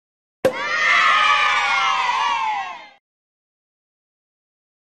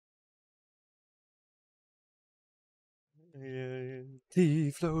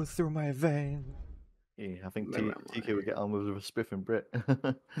Tea flows through my veins. Yeah, I think TK would get on with a spiffing Brit.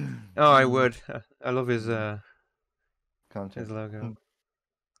 Oh, I would. I love his logo.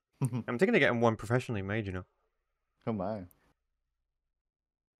 I'm thinking of getting one professionally made, you know. Oh my.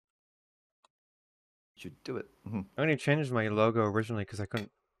 Should do it. I only changed my logo originally because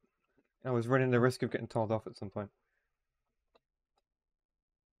I was running the risk of getting told off at some point.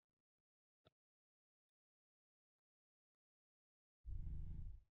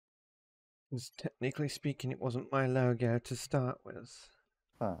 Because technically speaking, it wasn't my logo to start with.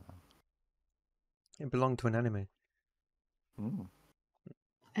 Ah. It belonged to an anime.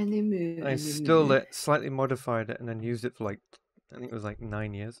 Anime. I stole it, slightly modified it, and then used it for like, I think it was like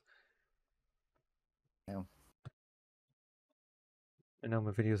 9 years. Yeah. And now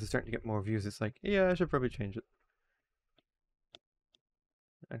my videos are starting to get more views. It's like, yeah, I should probably change it.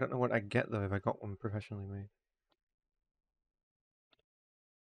 I don't know what I'd get though if I got one professionally made.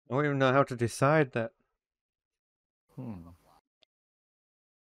 I don't even know how to decide that.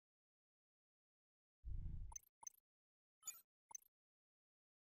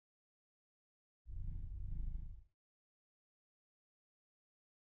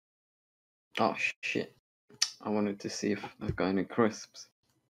 Oh shit! I wanted to see if I've got any crisps.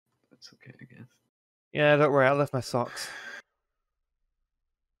 That's okay, I guess. Yeah, don't worry. I left my socks.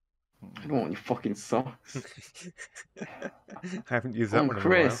 I don't want your fucking socks. I haven't used that one in a while.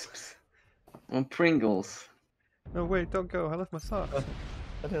 Crisps. On Pringles. No, wait, don't go. I left my socks.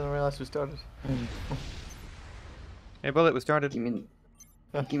 I didn't realize we started. Hey, Bullet, we started. Give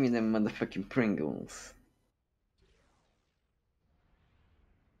me them motherfucking Pringles.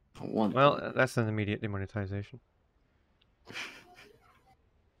 I want Well, them. that's an immediate demonetization.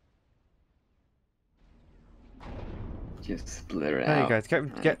 Just split it Hey out. guys,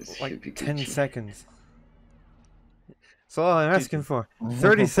 get This like should be 10 Gucci. seconds. That's all I'm asking for.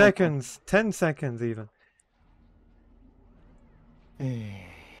 30 seconds, 10 seconds even.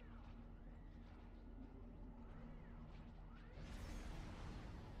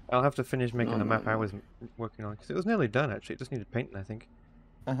 I'll have to finish making the map I was working on because it was nearly done actually. It just needed painting, I think.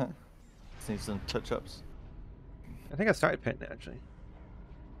 Just need some touch-ups. I think I started painting it actually.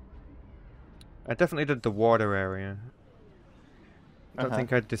 I definitely did the water area. I don't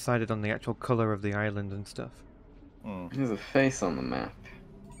think I decided on the actual color of the island and stuff. There's a face on the map.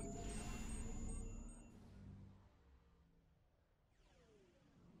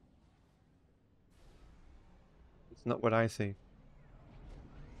 It's not what I see.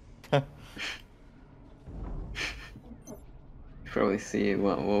 You probably see it.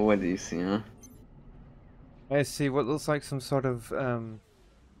 What do you see, huh? I see what looks like some sort of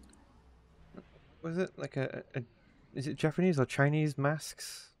was it like is it Japanese or Chinese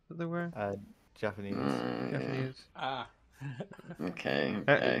masks that they wear? Japanese. Japanese. Ah.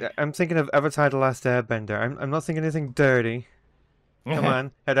 Okay. I'm thinking of Avatar: The Last Airbender. I'm not thinking anything dirty. Come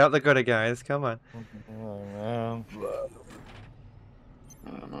on, head out the gutter, guys. Come on. I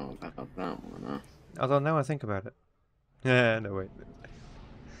don't know about that one, huh? Although now I think about it. Yeah, no wait.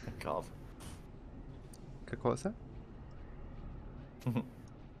 God. What's that?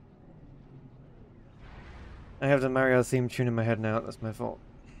 I have the Mario theme tune in my head now. That's my fault.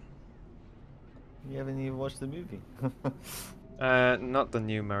 You haven't even watched the movie. Not the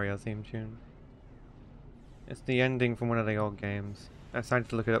new Mario theme tune. It's the ending from one of the old games. I decided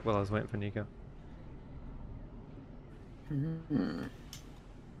to look it up while I was waiting for Niko. Ended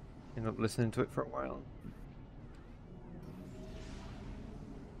up listening to it for a while.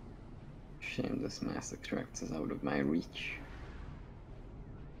 Shame this Mass Extract is out of my reach.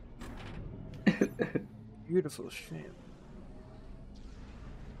 Beautiful shame.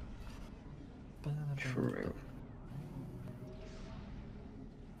 True.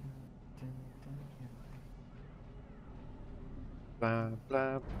 Blah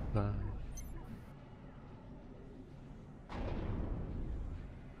blah blah.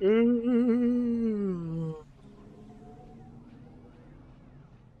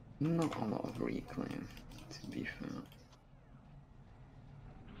 Not a lot of reclaim, to be fair.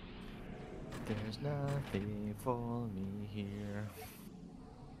 There's nothing for me here.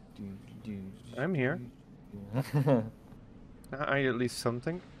 I'm here. I at least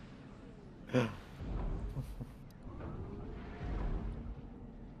something. Did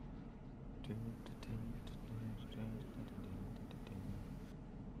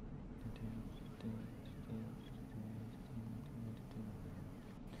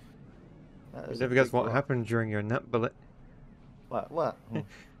you guess what happened during your nut bullet? What?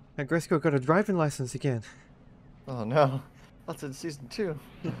 And Grisco got a driving license again. Oh no. That's in season 2.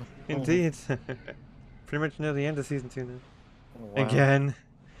 Indeed. Pretty much near the end of season 2 now. Wow. Again.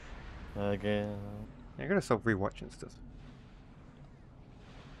 Again. I gotta stop rewatching stuff.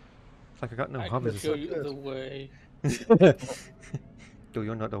 It's like I got no I can hobbies. show you the way. Do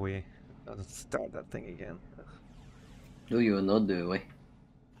you're not the way. I'll start that thing again. Do you know the way?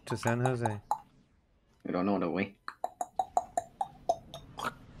 To San Jose. You don't know the way.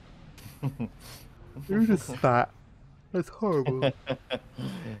 You're just fat. That's horrible.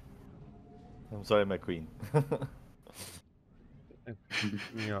 I'm sorry, my queen.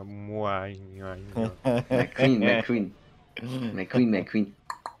 Yeah, why? My queen, my queen. My queen, my queen.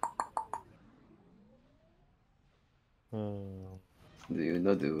 Oh. Do you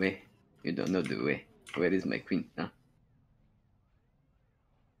know the way? You don't know the way. Where is my queen? Huh?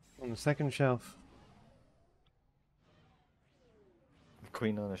 On the second shelf.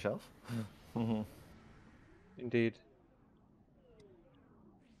 Queen on the shelf? Indeed.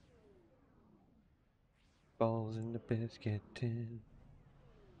 Balls in the biscuit tin.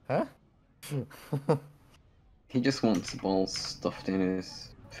 Huh? He just wants balls stuffed in his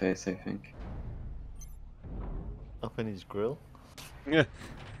face, I think. Up in his grill? Yeah.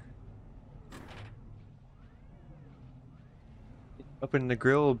 Up in the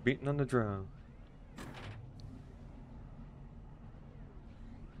grill, beating on the drum.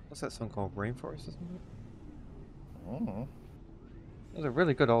 What's that song called? Rainforest, isn't it? Oh. It was a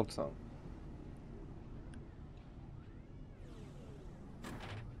really good old song.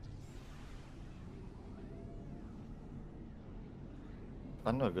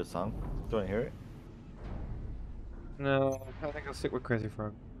 I know a good song. Do you want to hear No, I think I'll stick with Crazy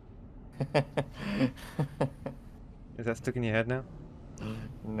Frog. it? Is that stuck in your head now?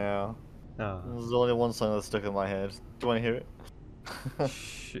 No. Oh. There's only one song that's stuck in my head. Do you want to hear it?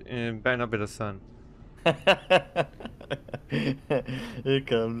 Better not be the sun. Here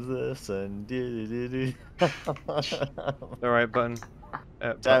comes the sun. The right button.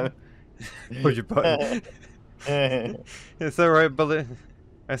 Damn Push your button. It's alright, bullet.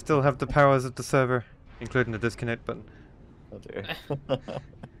 I still have the powers of the server, including the disconnect button. Oh dear.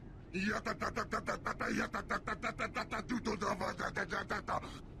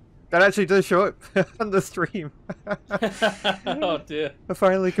 That actually does show up on the stream. Oh dear. I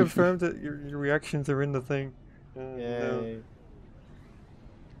finally confirmed that your reactions are in the thing. No. Yay.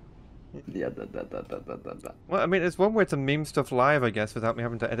 Yeah, that. Well, I mean, it's one way to meme stuff live, I guess, without me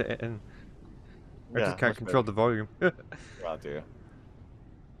having to edit it in. I Yeah, just can't much control the volume. Oh dear.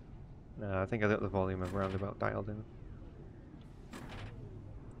 No, I think I got the volume of roundabout dialed in.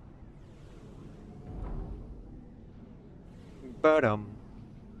 Ba-dum.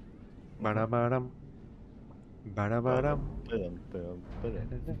 Ba-da-ba-dum. Ba-da-ba-dum.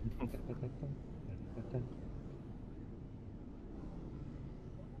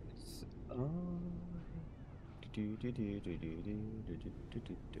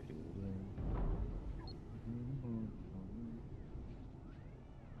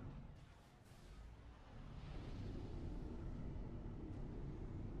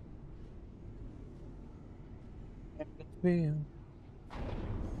 Feel.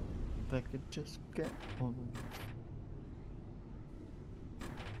 If I could just get home.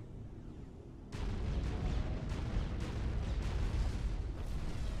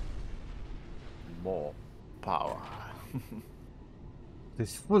 More power.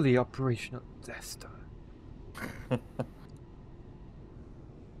 This fully operational Death Star.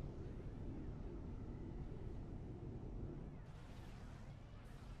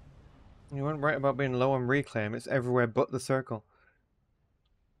 You weren't right about being low on reclaim. It's everywhere but the circle.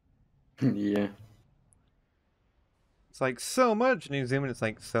 Yeah. It's like so much, and you zoom in, it's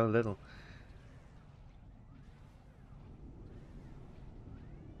like so little.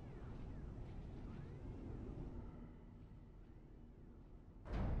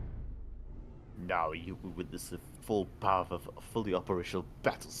 Now you will witness the full power of a fully operational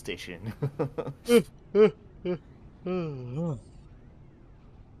battle station.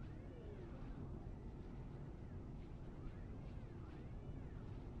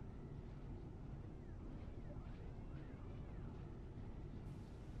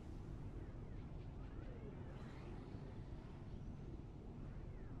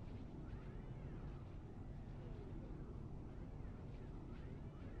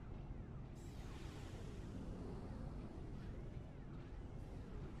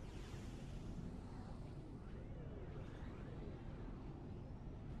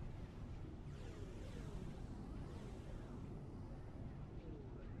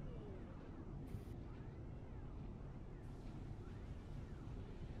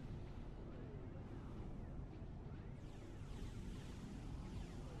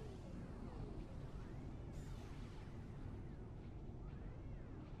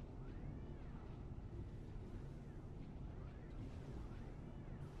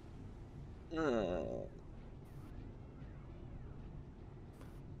 Oh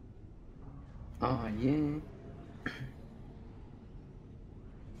yeah.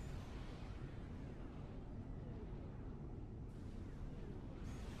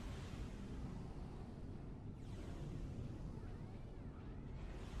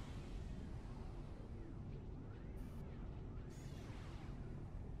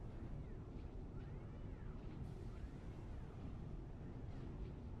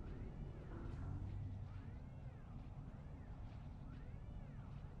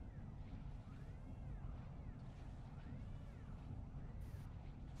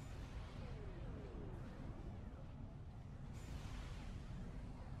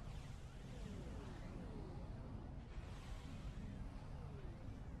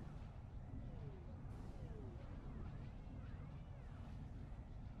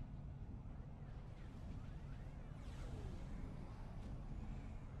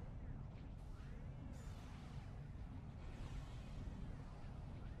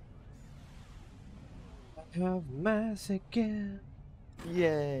 Have mass again.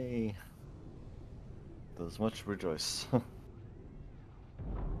 Yay! Does much rejoice.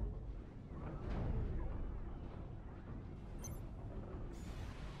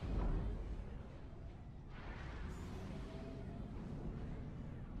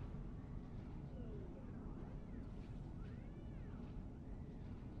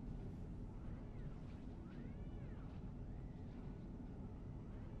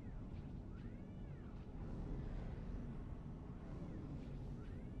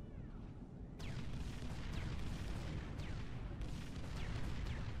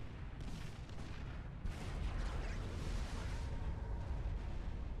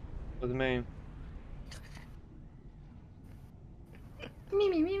 With me.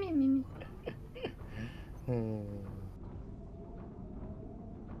 Me.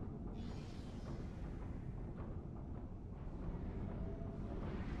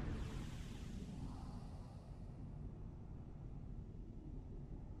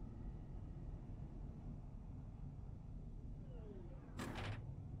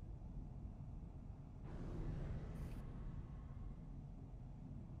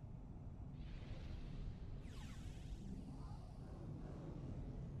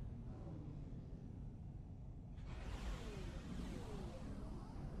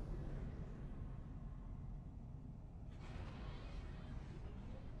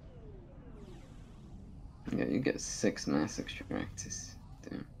 Yeah, you get 6 mass extractors.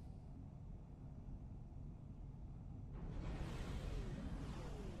 Damn.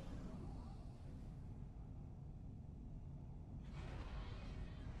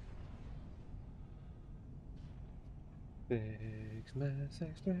 Six mass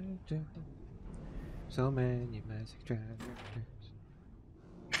extractors. So many mass extractors.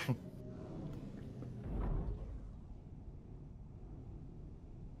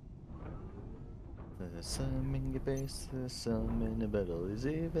 There's some in your base, there's some in the battle, there's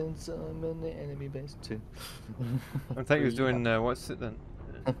even some in the enemy base too. I thought he was doing, what's it then?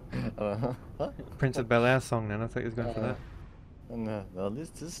 Huh? Prince of Bel Air song then, I thought he was going for that. No,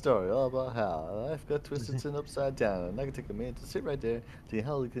 this is a story all about how life got twisted and upside down, and I can take a minute to sit right there, see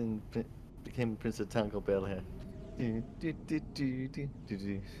how he became Prince of Town called Bel Air.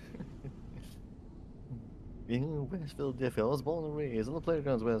 In West Philadelphia, I was born and raised on the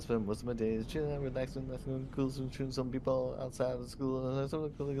playgrounds where I spent most of my days chilling out, relaxing, laughing, cool, shooting some people outside of school, and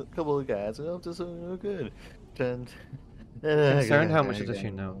a couple of guys, and up to something good. And Concerned how much of this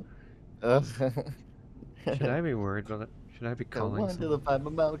you know. Uh, Should I be worried about it? Should I be I calling wanted to someone? find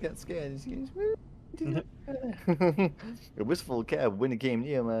my mouth got scared. A wistful cat when it came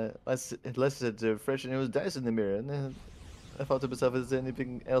near my lesson fresh and it was dice in the mirror. And then I thought to myself, is there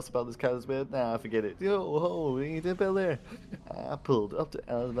anything else about this cat that's weird? Nah, forget it. Yo, ho, we ain't Bel Air. I pulled up to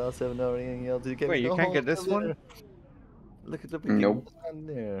about 7 and yelled to get Wait, me you go can't home. get this Bel one? Air. Look at the Nope. on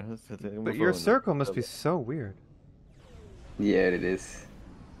there. But your circle must be so weird. Yeah, it is.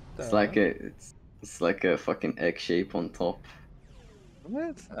 It's like it's like a fucking egg shape on top.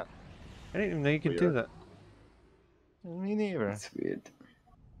 What? I didn't even know you could do Weird. that. Me neither. It's weird.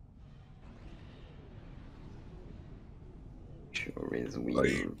 Sure is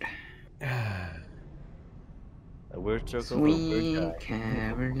weird. A weird circle for a weird Sweet guy.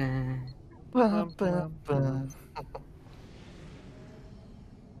 Caroline. Bum, bum, bum.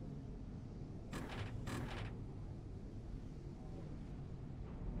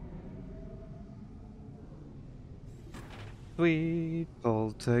 Sweet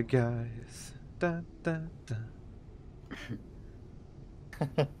poltergeist. Da, da, da.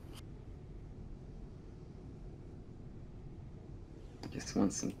 Just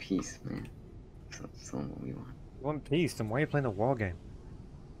want some peace, man. That's not what we want. You want peace, then why are you playing a war game?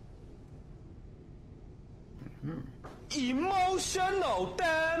 Emotional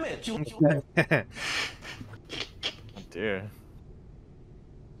damage. Oh dear.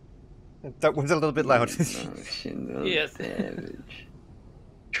 That was a little bit loud. Emotional Yes. damage.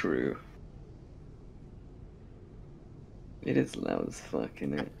 True. It is loud as fuck,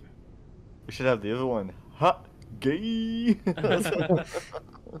 isn't it? We should have the other one. Hot gay.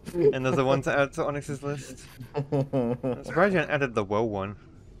 Another one to add to Onix's list. I'm surprised you haven't added the woe one.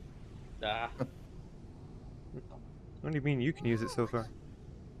 Nah. What do you mean you can use it so far?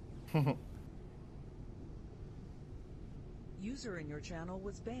 User in your channel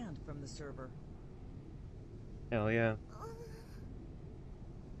was banned from the server. Hell yeah.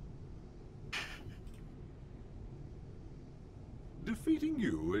 Defeating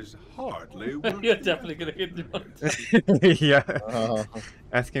you is hardly worth You're it. definitely gonna get demoted. Yeah. Oh.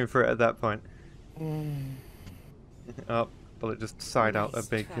 Asking for it at that point. Oh, bullet just sighed out a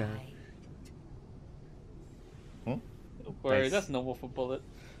big. Don't worry, Nice. that's normal for Bullet.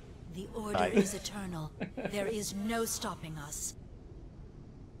 The order Hi. is eternal. There is no stopping us.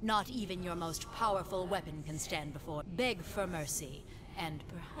 Not even your most powerful weapon can stand before. Beg for mercy, and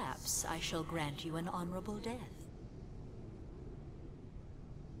perhaps I shall grant you an honorable death.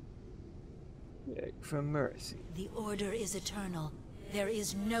 Beg for mercy. The order is eternal. There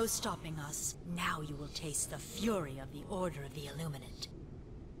is no stopping us. Now you will taste the fury of the Order of the Illuminate.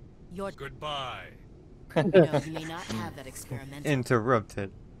 Your Goodbye. you know, you may not have that experiment.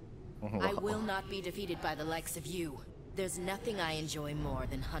 Interrupted. I will not be defeated by the likes of you. There's nothing I enjoy more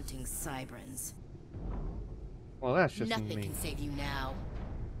than hunting Cybrans. Well, that's just Nothing mean. can save you now.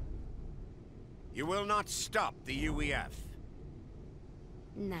 You will not stop the UEF.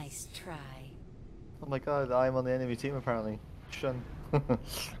 Nice try. Oh my god, I'm on the enemy team apparently. Shun.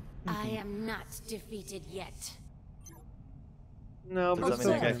 I am not defeated yet. No, Does but that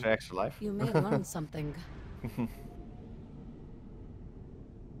mean you still. get extra life? You may learn something.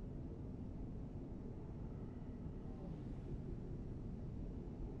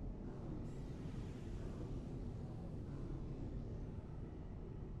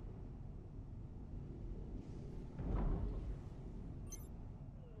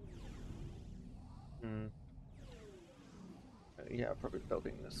 Yeah, probably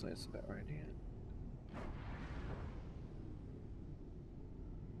building this way is a better idea.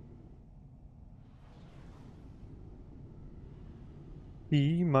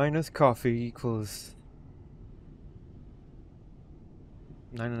 E minus coffee equals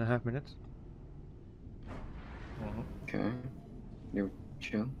 9.5 minutes. Okay. You're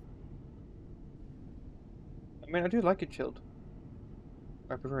chill. I mean, I do like it chilled.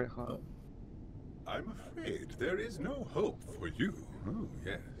 I prefer it hot. I'm afraid there is no hope for you. Oh,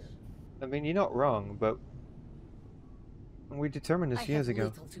 yes. I mean, you're not wrong, but we determined this years ago.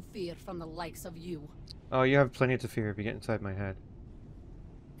 little to fear from the likes of you. Oh, you have plenty to fear if you get inside my head.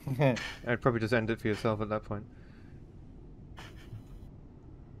 I'd probably just end it for yourself at that point.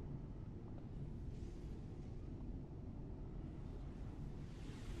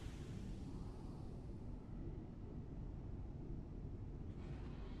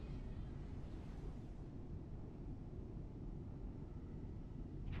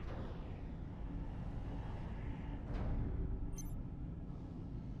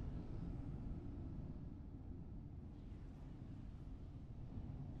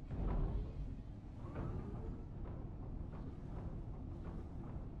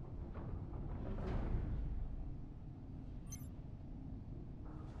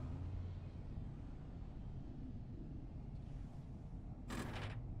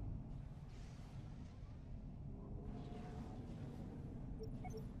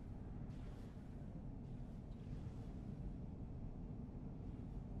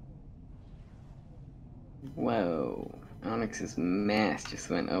 Whoa. Onyx's mass just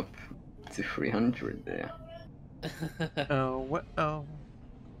went up to 300 there. Oh, what? Oh.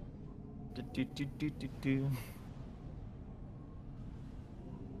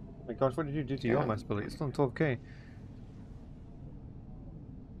 My gosh, what did you do to your Yeah. mass bullet? It's still on 12k.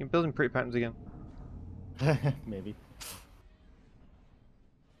 You're building pretty patterns again. Maybe.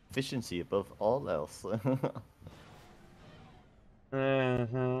 Efficiency above all else.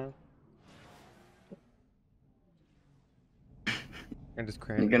 Uh-huh. I just You're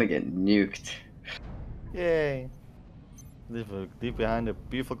cranked. gonna get nuked. Yay! Leave behind a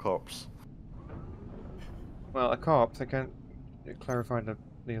beautiful corpse. Well, a corpse, I can't clarify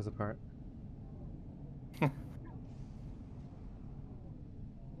the other part.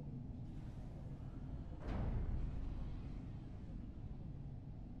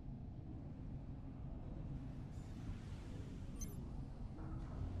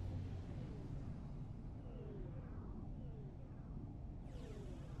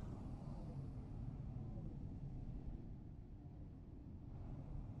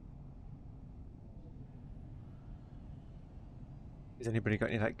 Has anybody got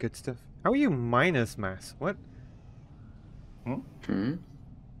any of that good stuff? How are you minus mass? What? Hmm? I didn't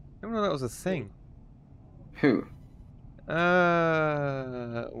know that was a thing. Who? Wait.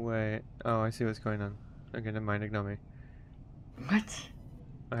 Oh, I see what's going on. Okay, never mind, ignore me. What?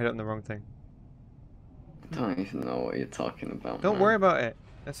 I hit on the wrong thing. I don't even know what you're talking about. Don't man. worry about it.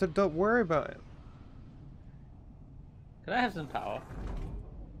 I said don't worry about it. Can I have some power?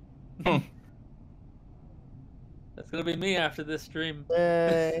 That's gonna be me after this stream.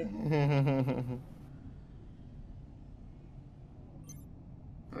 Yay.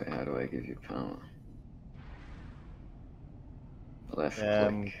 Wait, how do I give you power? Left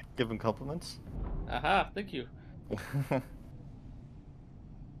click. Give him compliments. Aha, thank you.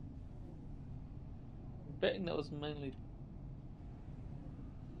 Betting that was mainly.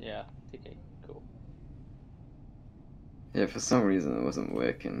 Yeah, TK, cool. Yeah, for some reason it wasn't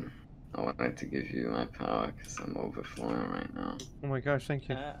working. I wanted to give you my power because I'm overflowing right now. Oh my gosh, thank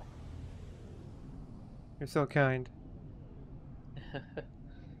you. You're so kind.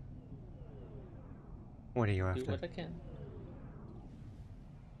 What are you Do after? what I can.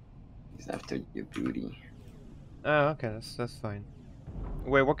 He's after your booty. Oh, okay, that's fine.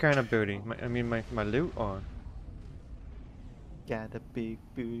 Wait, what kind of booty? I mean, my loot or? Got a big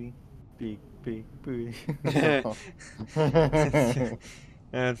booty, big booty.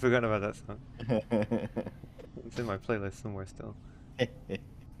 I'd forgotten about that song. It's in my playlist somewhere still.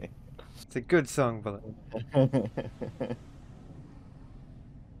 It's a good song, but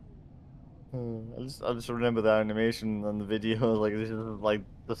I just remember that animation on the video, like this is like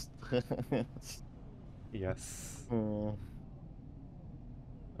just. yes,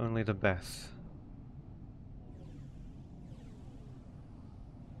 only the best.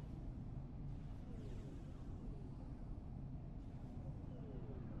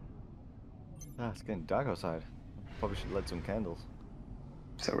 Ah, it's getting dark outside. Probably should light some candles.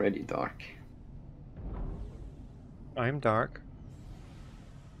 It's already dark. I'm dark.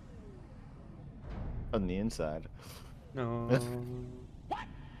 On the inside. No. What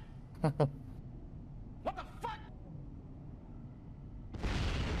the fuck?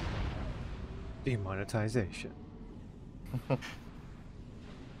 Demonetization.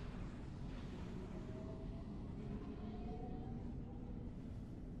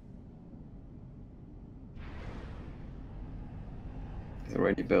 He's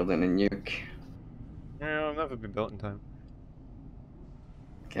already building a nuke. Yeah, I'll never be built in time.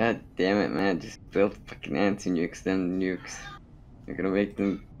 God damn it, man. Just build fucking anti-nukes, then nukes. You're gonna make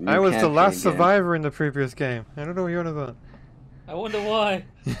them I was the nuke last happy again. survivor in the previous game. I don't know what you're on about. I wonder why.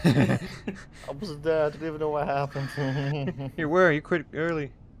 I wasn't there. I didn't even know what happened. You were. You quit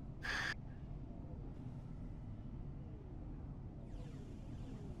early.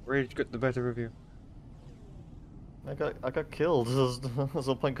 Rage got the better of you. I got killed. There's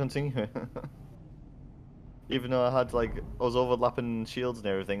no point continuing. Even though I had like I was overlapping shields and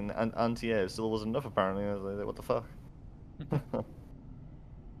everything, and anti-air still wasn't enough apparently. I was like, what the fuck?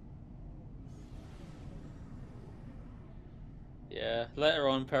 Yeah, later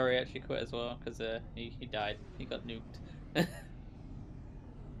on Perry actually quit as well because he died. He got nuked.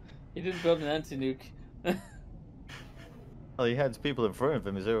 He didn't build an anti-nuke. Well, he had people in front of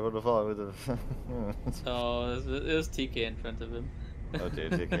him. Is there what the fuck with the? Oh, it was TK in front of him. Oh dear,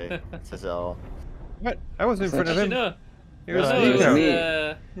 TK. Says it all. What? I wasn't in front of Actually, him. no. It was No,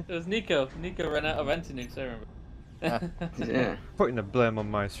 Niko. it was Niko. Niko ran out of anti-nukes, I remember. Yeah. Putting the blame on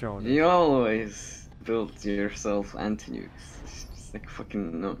my shoulder. You always build yourself anti-nukes. It's like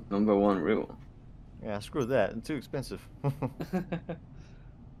fucking number one rule. Yeah, screw that. It's too expensive.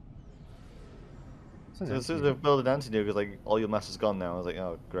 So as soon as I built an anti-nuke, it's like all your mass is gone now. I was like,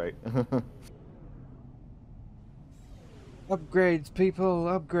 oh great. Upgrades, people,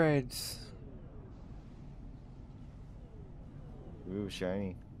 upgrades. Ooh,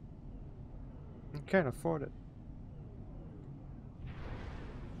 shiny. I can't afford it.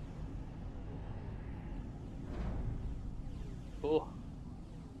 Cool.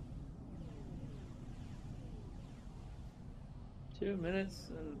 2 minutes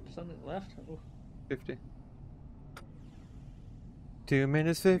and something left. Ooh. 50. 2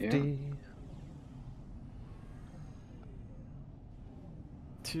 minutes 50. Yeah.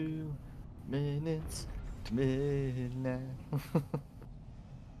 2 minutes to midnight.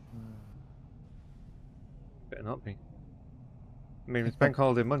 Better not be. I mean, it's bank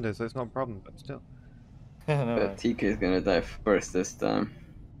holiday Monday, so it's not a problem, but still. No, But TK is gonna die first this time.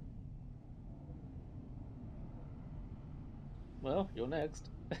 Well, you're next.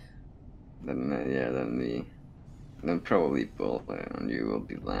 Then yeah, then probably Bull and you will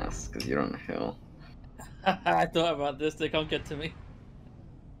be last because you're on the hill. I thought about this. They can't get to me.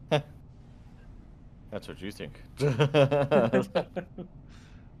 That's what you think.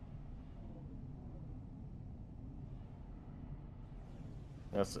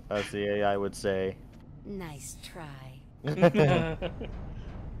 As the AI would say. Nice try. Might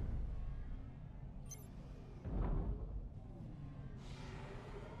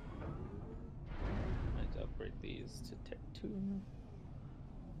upgrade these to Tech 2.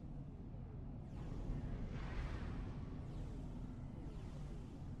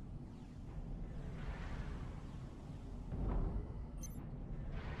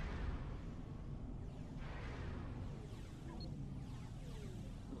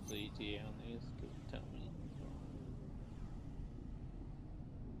 What's the ETA on these? Tell me.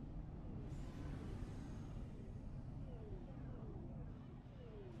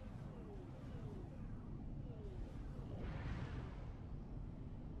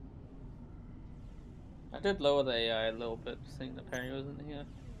 I did lower the AI a little bit, seeing that Perry wasn't here.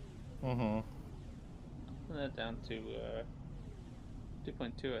 Mm-hmm. And they're down to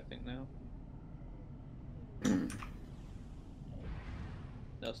 2.2, I think now.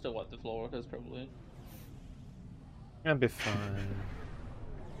 They'll still wipe the floor with us, probably. That'll be fine.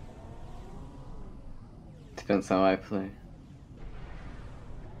 Depends how I play.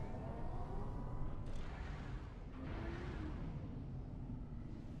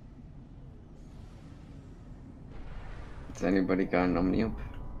 Has anybody got an Omni up?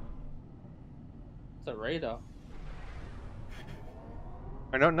 It's a radar.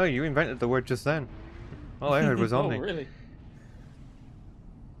 I don't know, you invented the word just then. All I heard was Omni. Oh, really?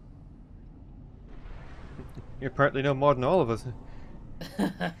 You apparently know more than all of us.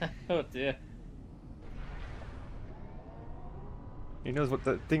 Oh dear. He knows what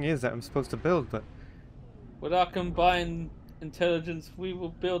the thing is that I'm supposed to build, but... With our combined intelligence, we will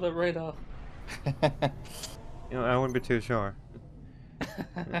build a radar. You know, I wouldn't be too sure.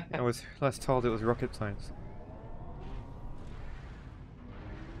 I was last told it was rocket science.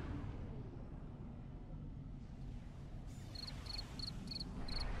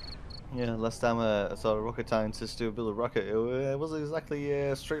 Yeah, last time I saw a rocket scientist do build a rocket, it wasn't exactly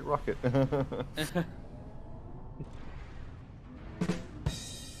a straight rocket.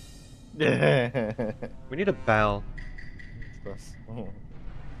 We need a bell.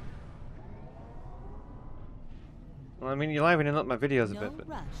 Well, I mean, you're livening up my videos a bit, but...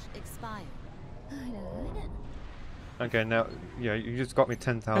 rush expired. Okay, now, yeah, you just got me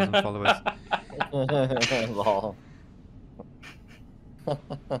 10,000 followers. Lol. Okay,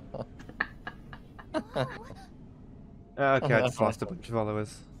 I just lost a bunch of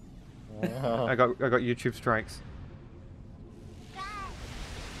followers. I got YouTube strikes.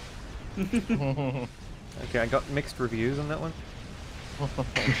 Okay, I got mixed reviews on that one.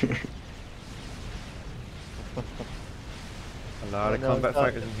 A lot of combat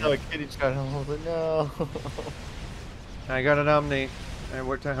fighters in here. No, kitty tried. I was like, no. I got an Omni. I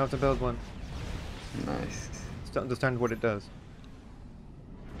worked out how to build one. Nice. Just don't understand what it does.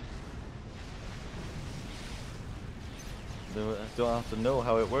 Don't have to know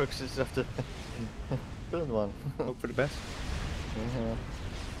how it works, just have to build one. Hope for the best.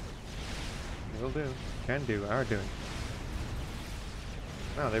 Will do. Can do. Are doing.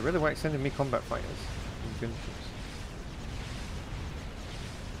 Wow, they really like sending me combat fighters. Goodness.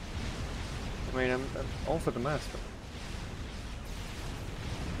 I mean, I'm all for the mass, but...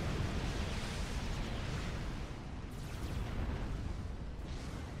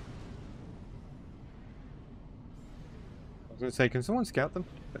 I was going to say, can someone scout them?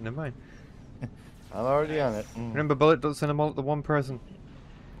 But never mind. I'm already on it. Remember, Bullet, don't send them all to one person.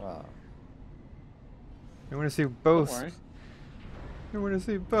 Wow. I want to see both. Don't worry. I want to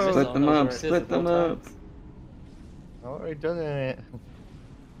see both. Split them up, split them up. I'm already done it.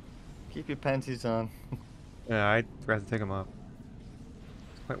 Keep your panties on. Yeah, I'd rather take them off.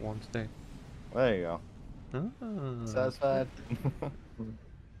 It's quite warm today. There you go. Ah. Satisfied?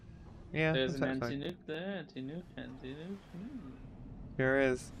 Yeah, There's I'm an satisfied. anti-nuke there, anti-nuke, anti-nuke. Here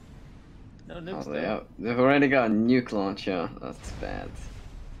is. No Oh, nukes there. they've already got a nuke launcher. That's bad.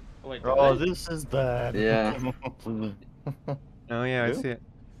 Oh, wait, Oh, do they? this is bad. Yeah. Oh yeah, I You? see it.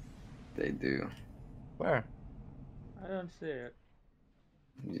 They do. Where? I don't see it.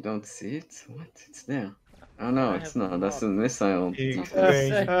 You don't see it? What? It's there. Oh no, I it's have not. That's a not. missile. You It's not-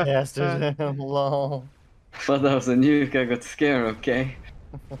 crazy bastard. Lol. I thought that was a nuke. I got scared. Okay.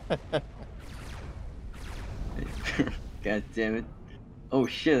 God damn it. Oh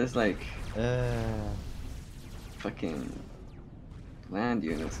shit! It's like fucking land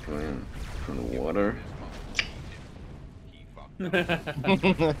units going from the water. I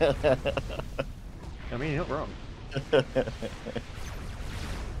mean, you're not wrong.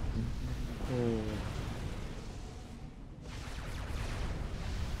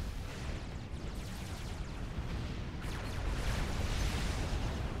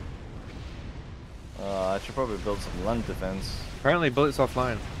 I should probably build some land defense. Apparently, bullets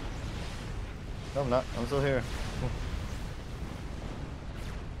offline. No, I'm not. I'm still here.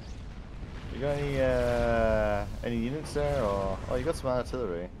 You got any units there, or oh, you got some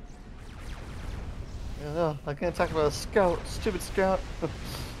artillery? Yeah, no, I can't attack by a scout. Stupid scout. I've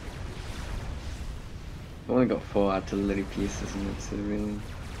only got 4 artillery pieces and that's it really.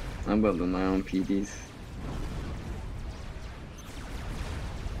 I'm building my own PDs.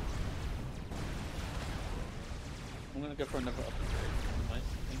 I'm gonna go for another upgrade. Nice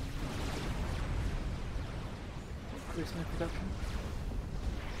thing. Increase my production.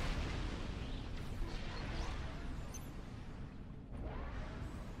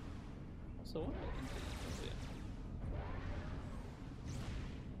 So what?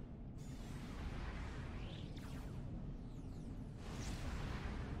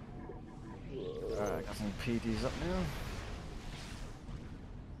 Alright, got some PDs up now.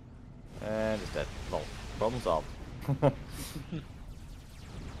 And it's dead. Lol. Problem solved. How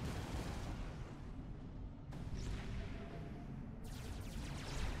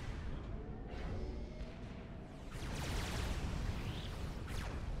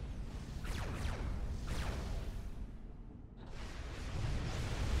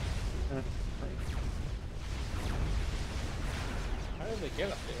did they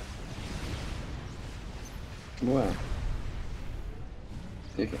get up there? Well,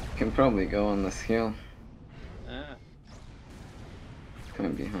 you can probably go on this hill. Ah.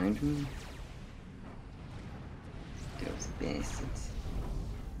 Coming behind me. Those bastards.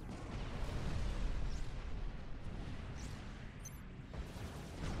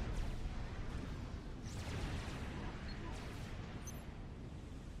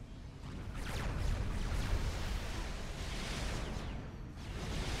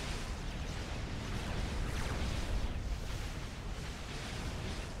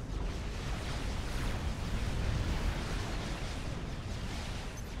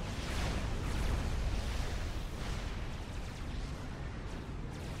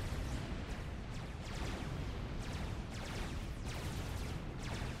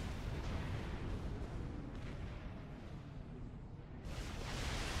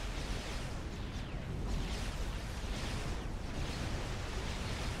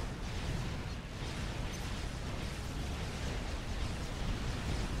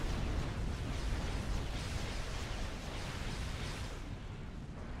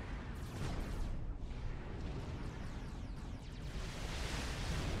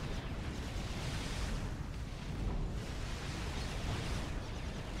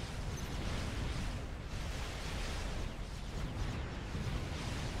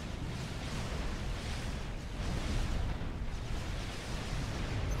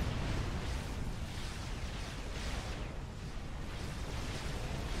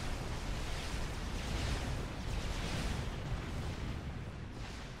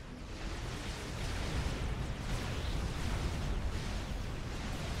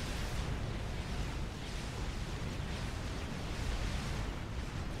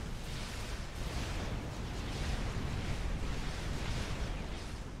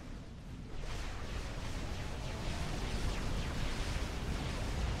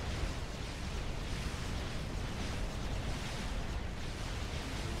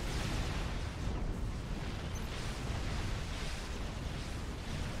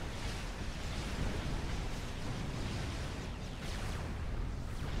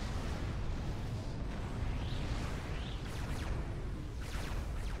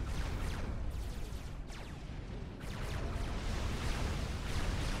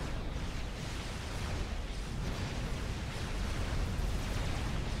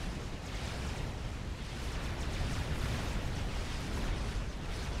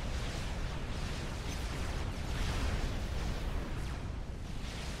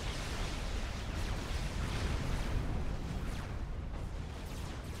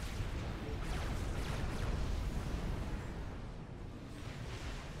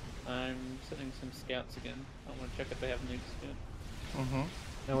 I'm sending some scouts again. I want to check if they have nukes yet. Mm-hmm.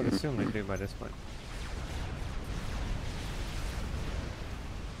 I would assume they do by this point.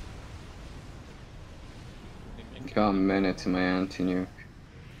 Got a minute to my anti-nuke.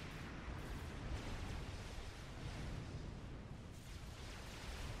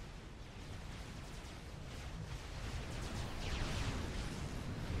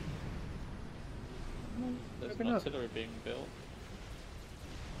 There's Maybe an not. artillery being built.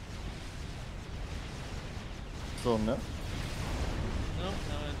 Still no? No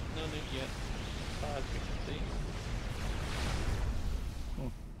nuke yet. As far as we can see.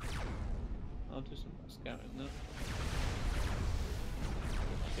 I'll do some more scouting now.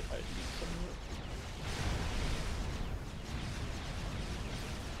 Might be hiding somewhere.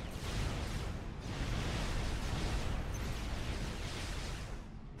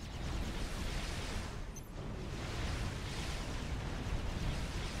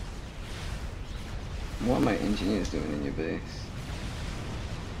 What are my engineers doing in your base?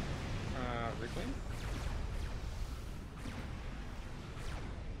 Reclaim?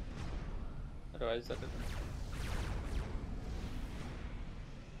 Otherwise, that doesn't.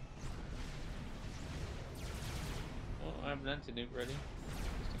 Well, I have an anti-nuke ready,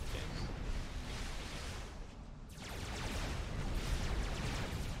 just in case.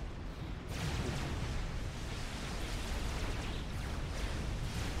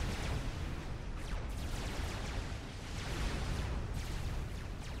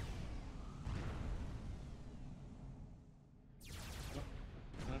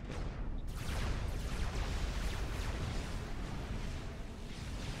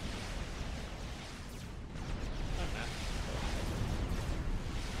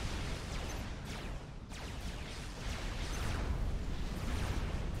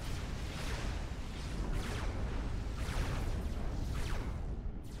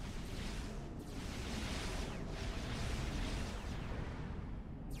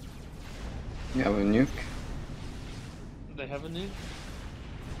 You have a nuke? They have a nuke?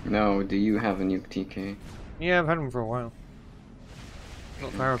 No, do you have a nuke, TK? Yeah, I've had them for a while.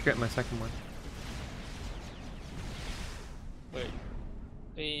 Not far off getting my second one. Wait.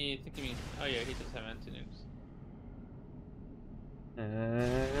 I think you mean. Oh yeah, he does have anti-nukes.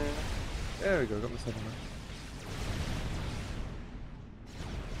 There we go, got my second one.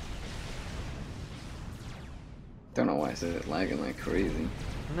 Don't know why it's lagging like crazy.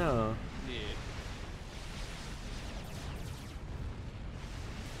 No. Yeah.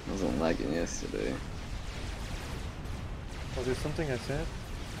 I wasn't lagging yesterday. Was there something I said?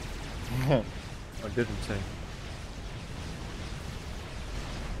 Or didn't say?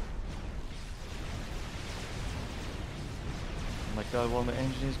 Oh my god, one of my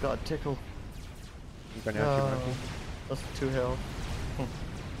engineers got a tickle. I'm gonna have to That's 2 health.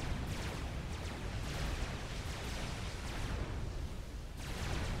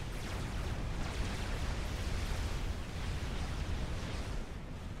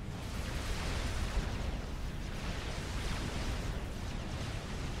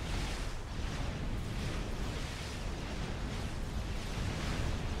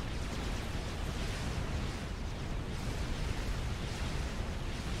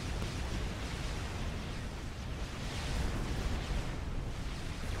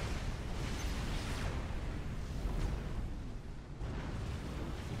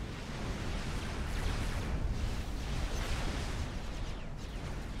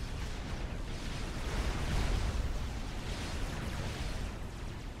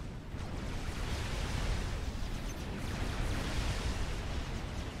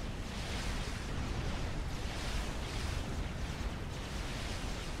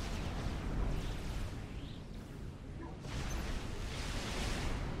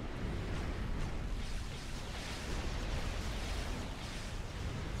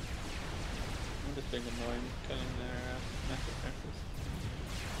 I'm just being annoying, killing their massive factors.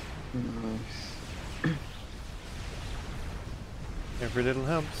 Nice. Every little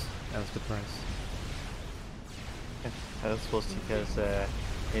helps. That's the price. I suppose TK's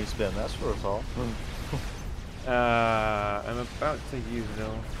he's been that's for us all. I'm about to use it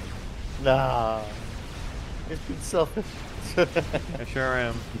all. Nah. It's been selfish. I sure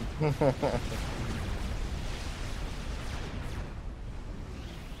am.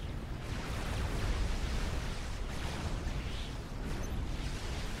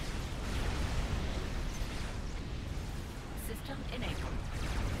 System enabled.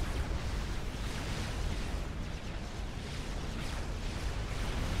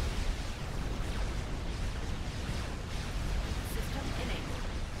 System enabled.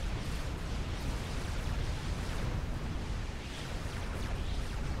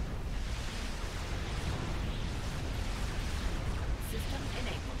 System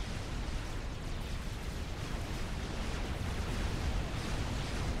enabled.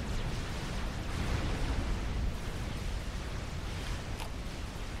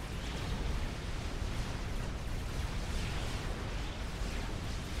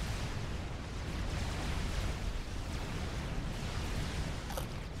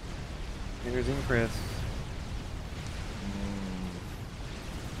 Fingers in Chris.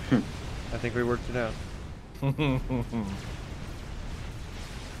 I think we worked it out. System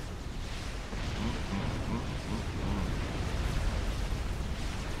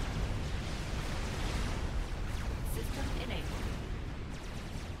enabled.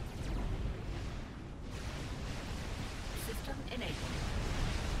 System enabled.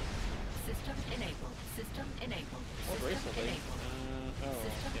 System enabled. System enabled. What race System are they? enabled. Oh,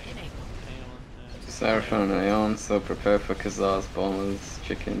 System okay. enabled. Seraphon and Aeon, so prepare for Czars, bombers,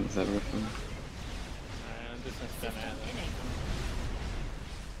 chickens, everything. gonna happen.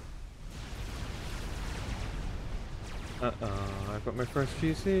 Uh-oh, I've got my first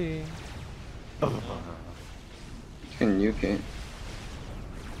GC. You can nuke it.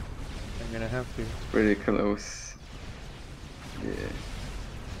 I'm gonna have to. It's pretty close. Yeah.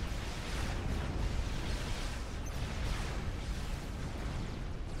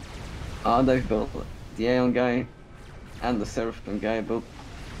 Oh, they've built the Aeon guy and the Seraphim guy built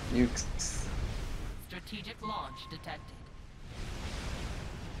nukes. Strategic launch detected.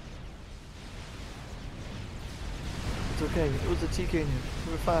 It's okay. It was a TK nuke.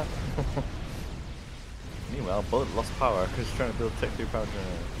 We were fine. Meanwhile, Bullet lost power because he's trying to build Tech 3 power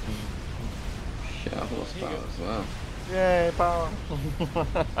generator. Shit, I've lost power as well. Yay, power!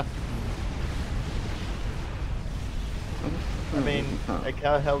 I mean, it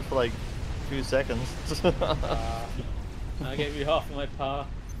kind of held for like a few seconds. I gave you half of my power.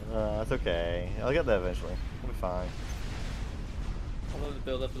 That's okay. I'll get there eventually. We'll be fine. I'll let it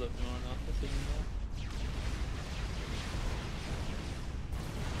build up a little more now. Let's see more.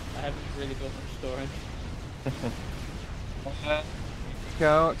 I haven't really built much storage.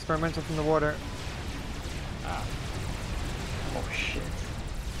 Go, experimental from the water. Ah. Oh shit.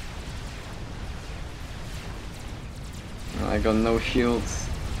 I got no shields.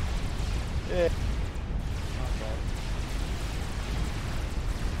 Yeah.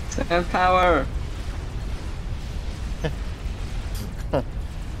 Sand power!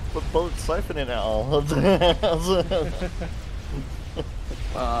 But Bullet siphoning it all.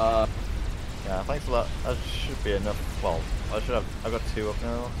 Yeah, thanks a lot. That should be enough. Well, I've got 2 up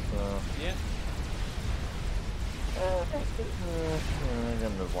now, so. Yeah. I'm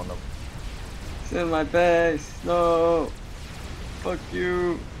gonna move 1 up. It's in my base! No! Fuck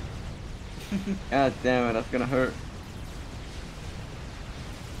you! God damn it, that's gonna hurt.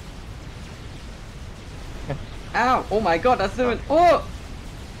 Ow! Oh my god, that's doing. Oh!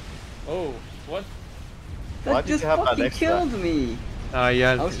 Oh, what? Why That did just you have that fucking extra? killed me!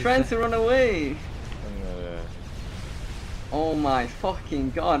 Yeah. I was trying to run away! Uh, Oh my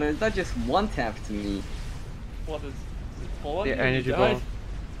fucking god, that just one-tapped me. What is? What? The energy ball.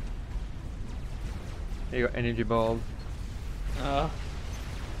 You got energy ball.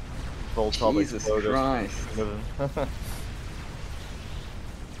 Bolt top Jesus exploded. Christ.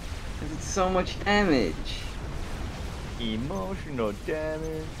 It's so much damage. Emotional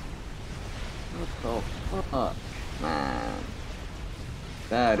damage. What the fuck, man?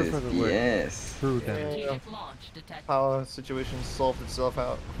 That is Prefer the word BS. True damage. Strategic launch detected. Power situation solved itself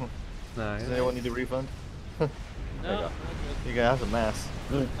out. Nice. Does anyone need a refund? No, There you go. not good. You guys have a mass.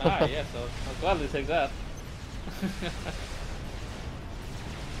 Ah, yes, I'll gladly take that.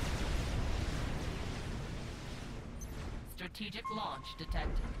 Strategic launch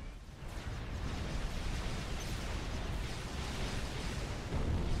detected.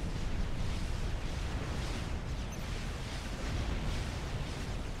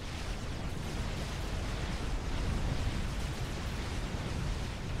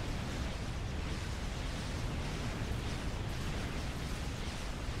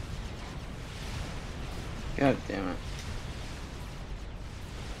 God damn it.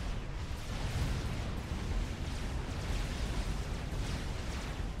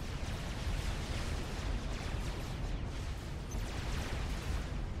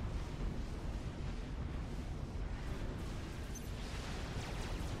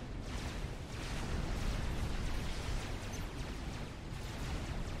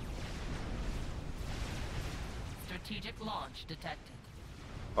 Strategic launch detected.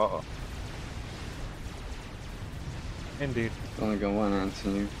 Uh-oh. Indeed. Only got one answer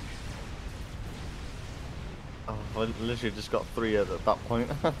you. Oh, I literally just got 3 at that point.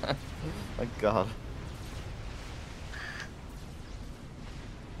 My god.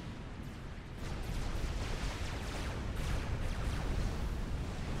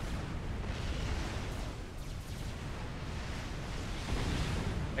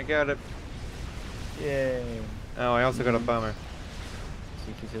 I got it. Yay. Oh, I also got a bomber.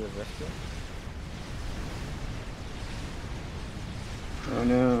 CT to the rescue. Oh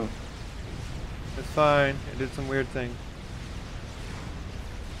no. It's fine. It did some weird thing.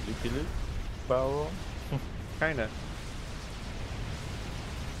 Loop-de-loop. Barrel roll. Kinda.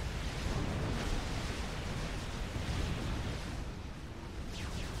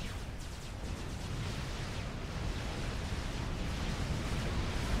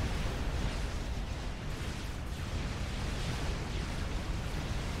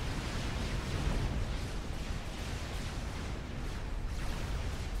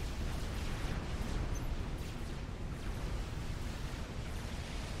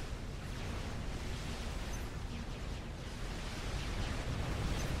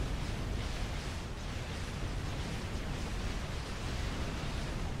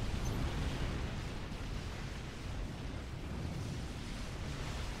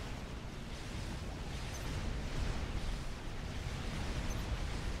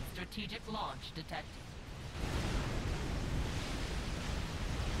 Strategic launch detected.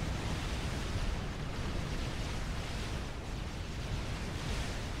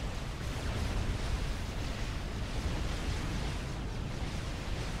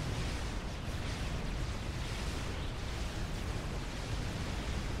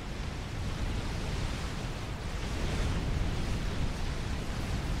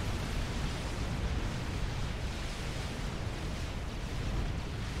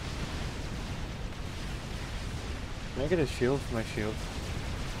 Can I get a shield for my shield?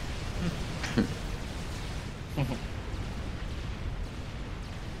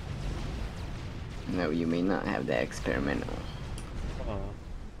 No, you may not have the experimental. Oh.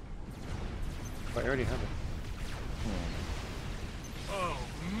 But I already have it. Oh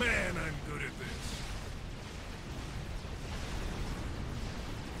man, I'm good at this.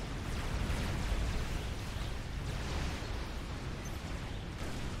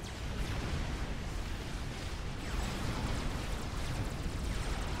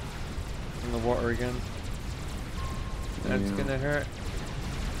 In the water again. That's Yeah. gonna hurt.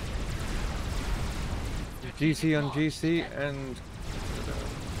 GC on GC and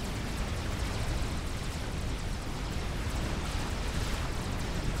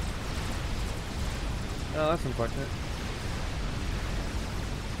oh, that's unfortunate.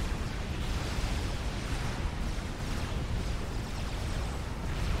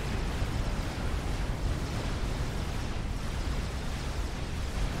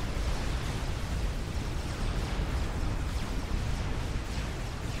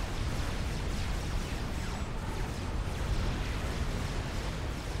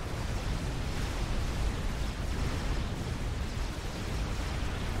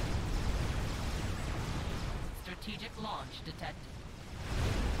 Strategic launch detected.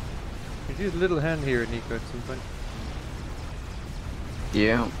 Could use a little hand here, Niko, at some point.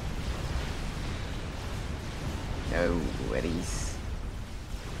 Yeah. No worries.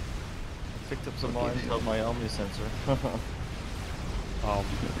 Picked up some more intel on my Omni sensor. Oh,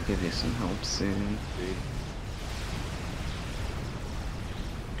 Give you some help soon.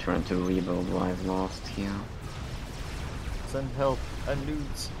 Trying to rebuild what I've lost here. Send help and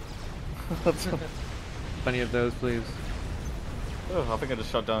nudes. plenty of those, please. Oh, I think I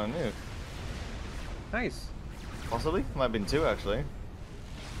just shot down a nuke. Nice. Possibly? Might have been two actually.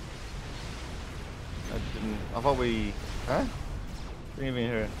 I didn't. I thought we. Huh? Didn't even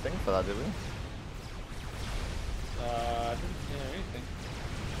hear a thing for that, did we? I didn't hear anything.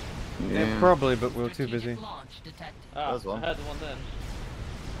 Yeah. Yeah, probably, but we were too busy. Strategic launch detected. Ah, There's one. I heard the one then.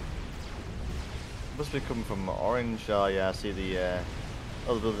 Must be coming from orange. Oh yeah, I see the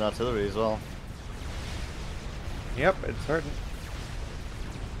other building artillery as well. Yep, it's hurting.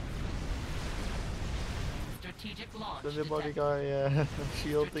 Strategic launch Does the body detected. guy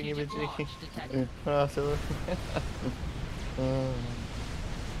shield thingy Strategic launch majiggy? detected. Artillery.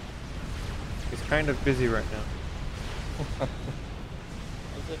 He's kind of busy right now. I'll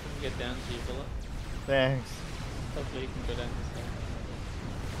see if we can get down to you, bullet. Thanks. Hopefully you can go down this way.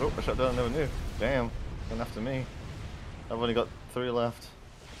 Oh, I shot down another nuke. Damn, going after me. I've only got 3 left.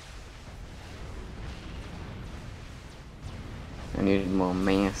 I needed more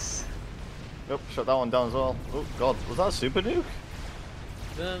mass. Nope, shot that one down as well. Oh god, was that a super nuke?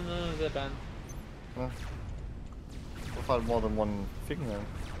 No, they're banned. I've had more than one thing now.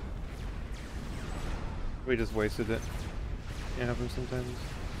 We just wasted it. It happens sometimes.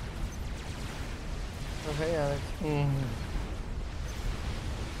 Oh hey Alex.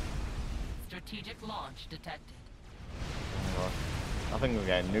 Strategic launch detected. Oh, God. I think we're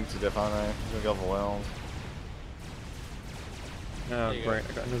getting nuked to death, aren't I? We're gonna get overwhelmed. Oh There you great,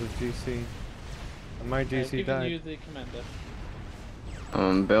 go. I got another GC. And my I've GC given died. you the commander.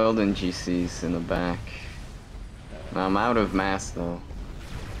 I'm building GCs in the back. I'm out of mass though.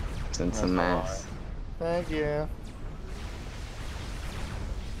 Send some That's mass. Thank you.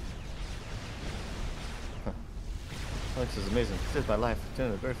 Alex is amazing. He saved my life.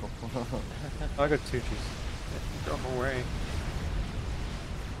 Genuinely grateful. Oh, I got 2 GC. Drop away.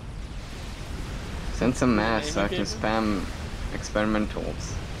 Send some mass so I Any can people? spam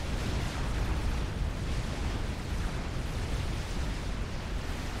experimentals.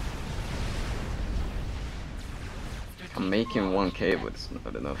 I'm making 1k, but it's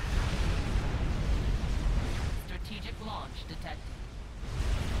not enough. Strategic launch detected.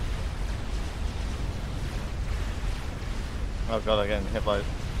 Oh god, again hit by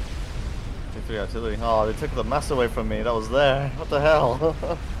 3 artillery. Oh, they took the mass away from me. That was there. What the hell?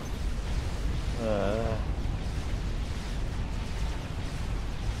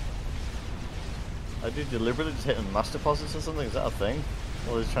 I do deliberately just hitting mass deposits or something. Is that a thing?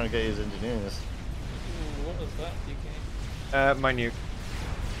 Well, he's trying to get his engineers. Ooh, what was that, DK? My nuke.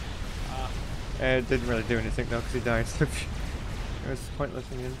 It didn't really do anything though, because he died. So it was pointless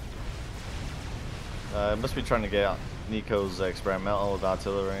in the end. Must be trying to get Niko's experimental with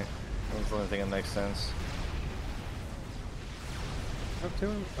artillery. That's the only thing that makes sense. Up to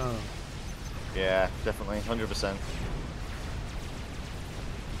him? Oh. Yeah, definitely, 100%.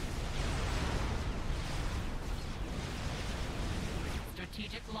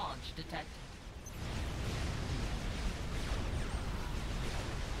 Strategic launch detected.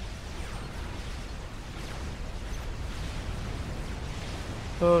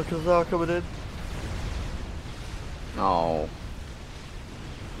 Oh, Kazar coming in. Oh.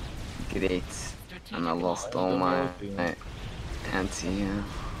 Great. And I lost all my anti, yeah.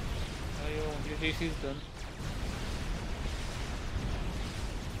 Oh, your GC's done.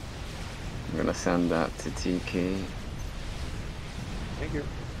 I'm gonna send that to TK. Thank you.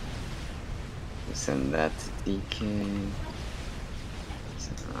 Send that to TK.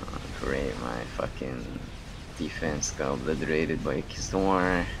 Oh, great, my fucking defense got obliterated by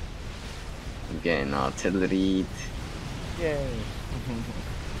Czars. I'm getting artillery. Yay.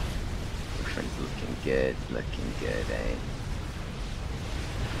 Friends looking good, eh?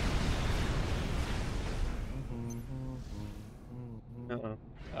 Uh-oh.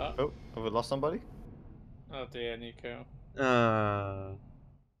 Oh, have we lost somebody? Oh dear, Niko. Uh,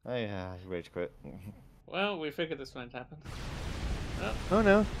 Oh yeah, he rage quit. Well, we figured this might happen. Oh, oh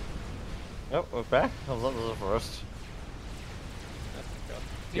no. Oh, we're back? I was the first. God.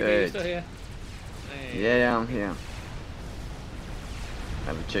 Niko, you Good. still here? Hey. Yeah, I'm here. I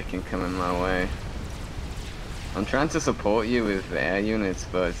have a chicken coming my way. I'm trying to support you with the air units,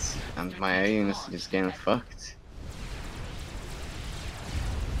 but my air units are just getting fucked.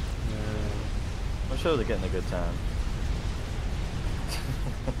 I'm sure they're getting a good time.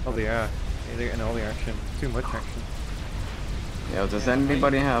 Oh, they are. They're getting all the action. Too much action. Yo, does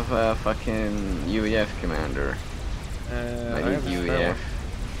anybody have a fucking UEF commander? I I need have a spare UEF. one.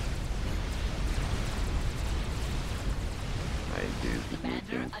 I do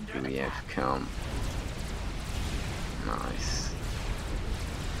need UEF come. Nice.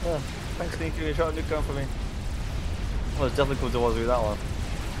 Yeah, thanks Niko, you shot a nuke down for me. Well, it's definitely cool towards me that one.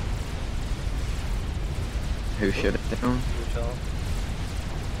 Who should it down?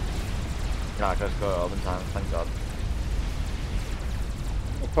 Yeah, I just got it up in time, thank God.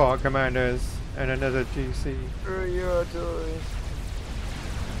 4 commanders and another GC. Your artillery.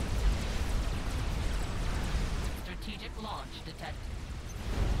 Strategic launch detected.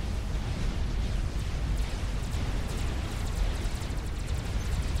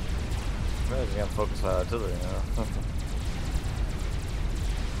 Really, you gotta focus on artillery now.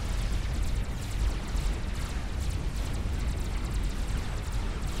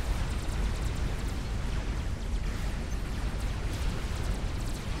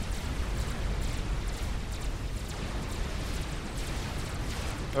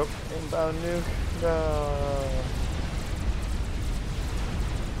 Oh, inbound nuke. No.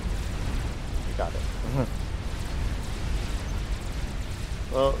 You got it.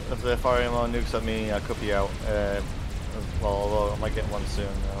 Well, if they're firing more nukes at me, I could be out. Well, although I might get one soon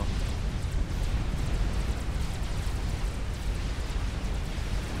now.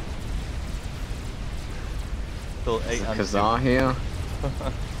 Still 8 and Czars here.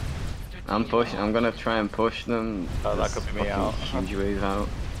 I'm gonna try and push them. Oh, that This could be me fucking out. Huge wave out.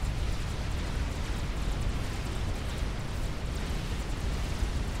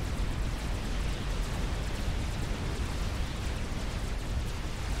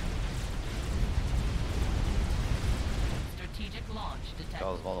 Strategic launch detected. That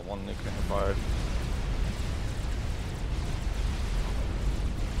was only one nuke getting fired.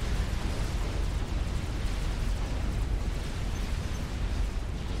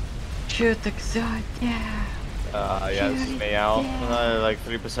 Shoot the Czars, yeah. Yeah, this is me out. Like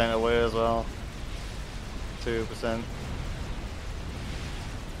 3% away as well. 2%.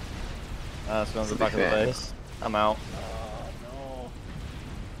 That's going to the back of the base. I'm out. no.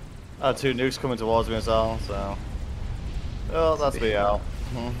 I had 2 nukes coming towards me as well, so. Well, that's me out.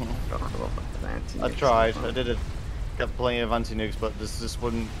 I tried. I did it. Got plenty of anti-nukes, but this just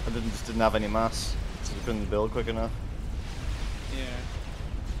wouldn't. I just didn't have any mass, so I couldn't build quick enough. Yeah.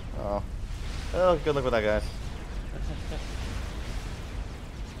 Oh. Well, good luck with that, guys.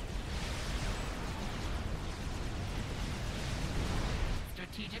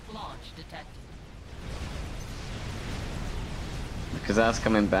 Strategic launch detected. Because that's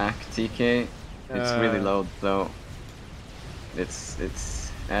coming back, TK. It's really low though. It's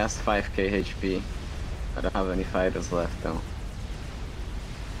as 5k HP. I don't have any fighters left though.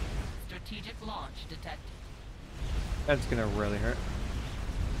 detected. That's gonna really hurt.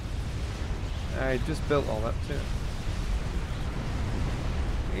 I just built all that too.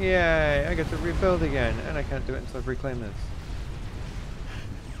 Yay! I get to rebuild again, and I can't do it until I've reclaimed this.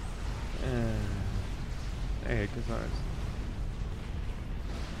 I hate Czars.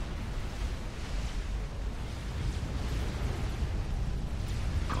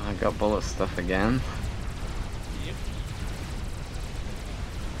 I got bullet stuff again. Yep.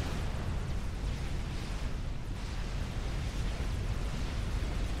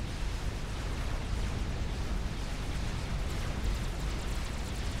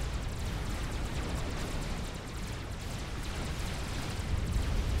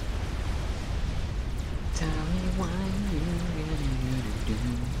 Tell me why you do.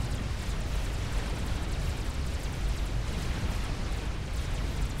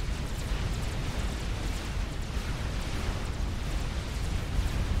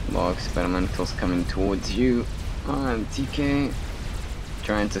 More experimentals coming towards you. I'm TK.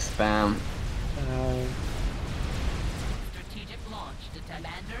 Trying to spam. Strategic launch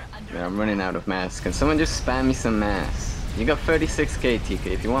detected. Yeah, I'm running out of mass. Can someone just spam me some mass? You got 36k TK.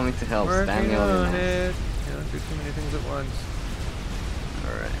 If you want me to help, spam me all your on mass. it. You don't do too many things at once.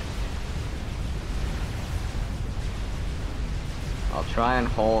 Alright. I'll try and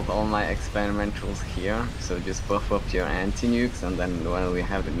hold all my experimentals here, so just buff up your anti-nukes, and then when we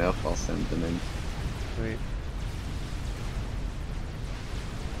have enough, I'll send them in. Sweet.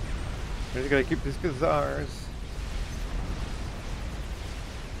 I just gotta keep these Czars.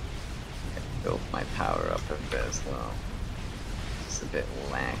 Build my power up a bit as well. It's a bit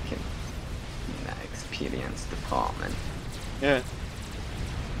lacking in that experience department. Yeah.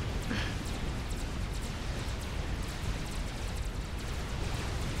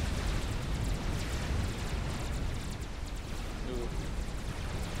 Ooh.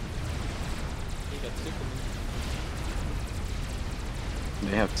 He got super.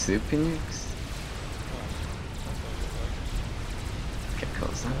 They have super nukes? Oh, that's what it Get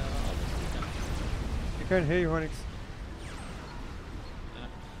closer. was like. I'll just do that. You can't hear you, Onix. Yeah.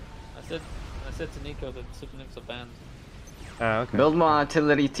 I said to Niko that super nukes are banned. Ah, okay. Build more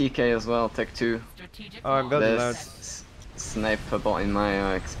artillery TK as well, Tech 2. Strategic Oh, I'm building There's loads. sniper bot in my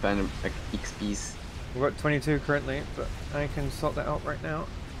XPs. We've got 22 currently, but I can sort that out right now.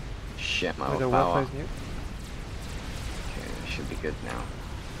 Shit, my With a power. well-placed nuke. Okay, we should be good now.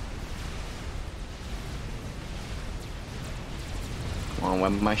 Come on,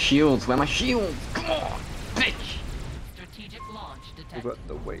 where are my shields? Where are my shields? Come on, bitch! Strategic launch We detected. got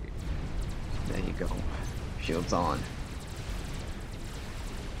the weight. There you go. Shields on.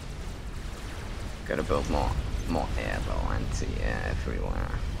 Gotta build more air though, anti-air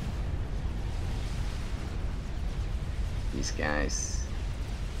everywhere. These guys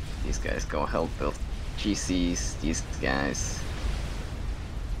go help build GCs. These guys.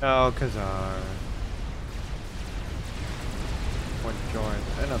 Oh, Czars. One joint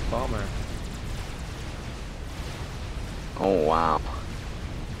and a bomber. Oh wow.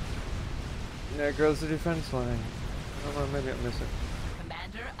 There goes the defense line. Oh, maybe I miss it.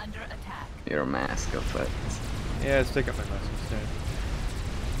 Commander under attack. Your mask of it. Yeah, let's take up my mask instead.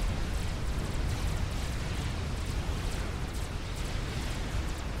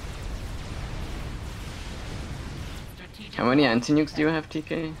 Strategic How many anti-nukes do you have,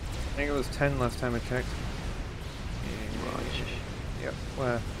 TK? I think it was 10 last time I checked. Yep.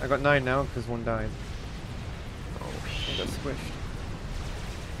 Well, I got 9 now because one died. Oh I shit. got squished.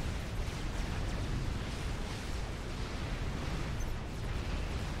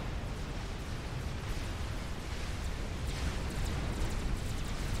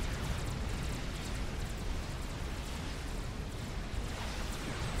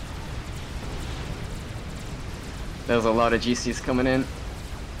 There's a lot of GCs coming in.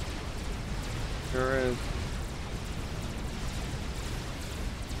 Sure is.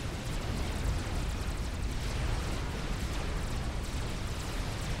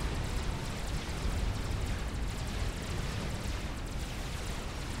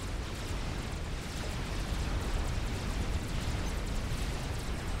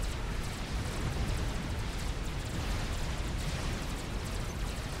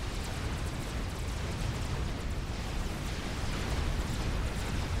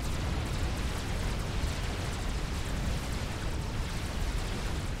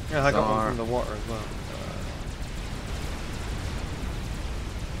 Yeah, I got one from the water as well.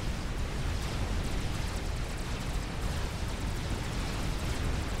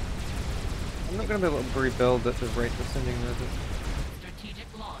 I'm not going to be able to rebuild at the rate we're sending with it. strategic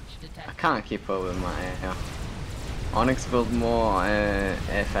launch I detected. can't keep up with my air. Onix build more air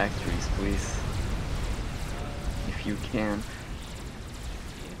factories, please. if you can.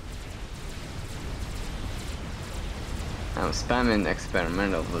 I'm spamming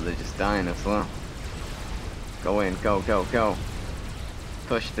experimental, but they're just dying as well. Go in, go, go, go.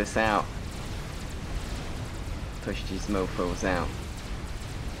 Push this out. Push these mofos out.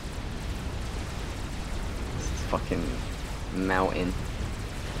 This is fucking mountain.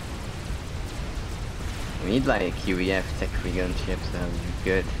 We need like QEF tech-free gunships, that would be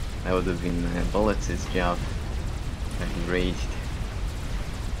good. That would have been Bullets' job. But he raged.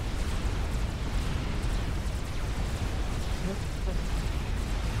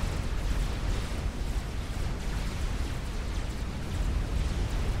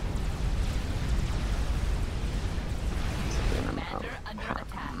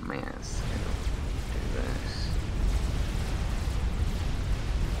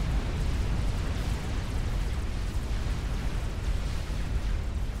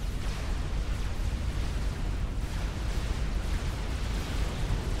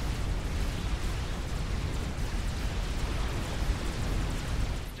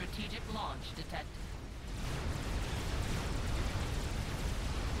 Detected.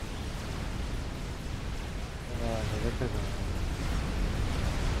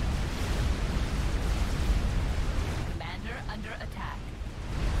 Commander under attack.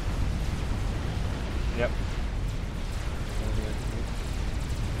 Yep.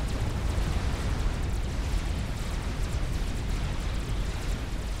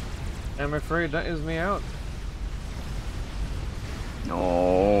 I'm afraid that is me out.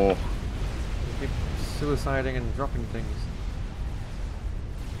 No. Keep suiciding and dropping things.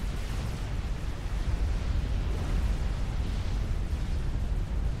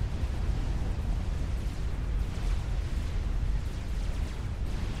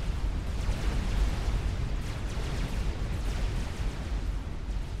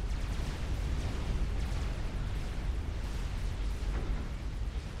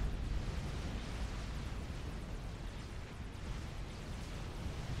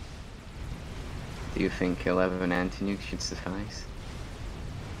 Do you think 11 anti-nukes should suffice?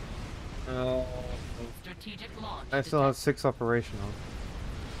 Strategic launch. I still have 6 operational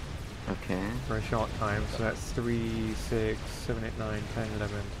Okay. for a short time, so that's 3, 6, 7, 8, 9, 10,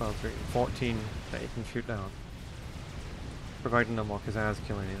 11, 12, 13, 14 that you can shoot down. Providing no more Czars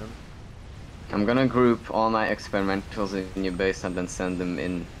kill any of them. I'm gonna group all my experimentals in your base and then send them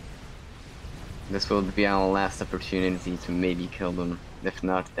in. This will be our last opportunity to maybe kill them. If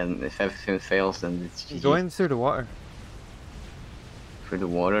not, then if everything fails, then it's GG. Going through the water. Through the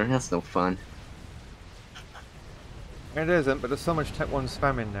water? That's no fun. It isn't, but there's so much Tech 1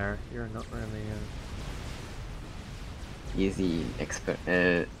 spam in there, you're not really... Easy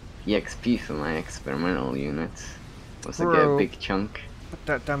EXP for my experimental units. Once I get Bro. a big chunk. But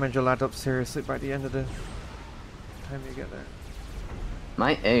that damage will add up seriously by the end of the time you get there.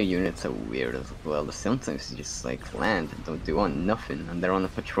 My air units are weird as well. Sometimes you just like land and don't do nothing and they're on a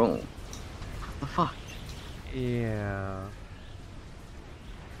patrol. What the fuck? Yeah.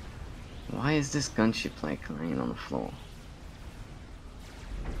 Why is this gunship like lying on the floor?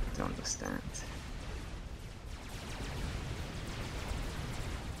 Don't understand.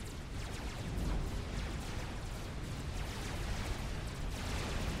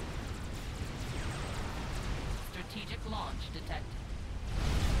 Strategic launch detected.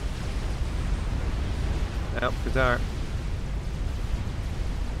 Yep, bizarre.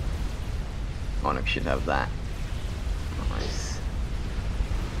 Onix should have that. Nice.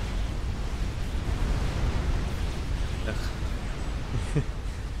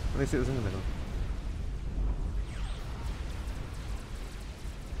 At least it was in the middle.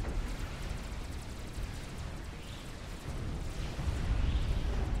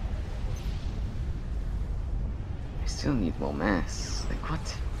 I still need more mass. Like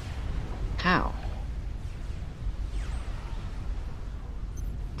what? How?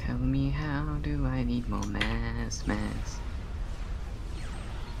 Tell me how do I need more mass?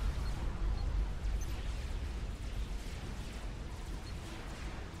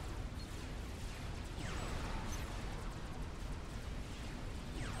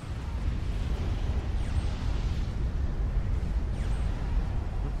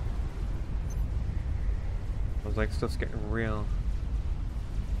 I was like, stuff's getting real.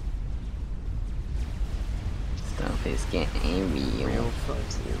 Stuff is getting real.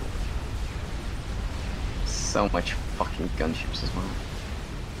 Fuzzy. So much fucking gunships as well.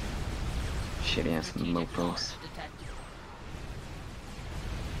 Shitty ass Strategic mopos. launch detected.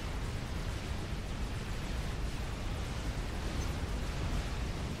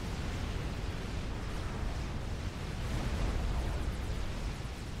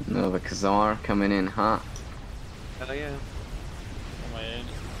 Another Czar coming in hot. Hell yeah. On my own,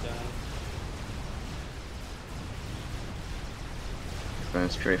 It's going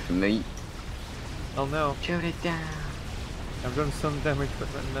straight for me. Oh no. Shoot it down. I've done some damage,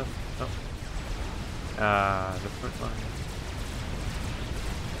 but not enough. Oh. Ah, the front line.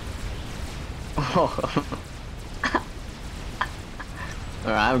 Oh.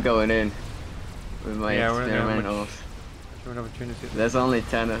 Alright, I'm going in with my experimentals. An opportunity. There's only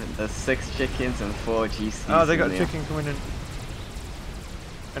 10 of there's 6 chickens and 4 GCs. Oh, they got in a chicken coming in.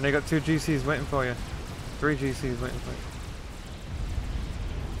 And they got 2 GCs waiting for you. 3 GCs waiting for you.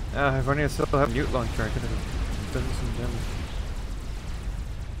 Ah, if only I still have a nuke launcher, I could have done some damage.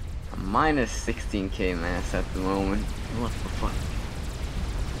 I'm minus 16k mass at the moment. What the fuck?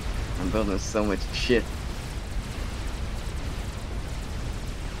 I'm building so much shit.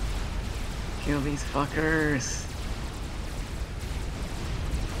 Kill these fuckers.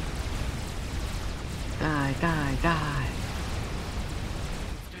 Die, die, die.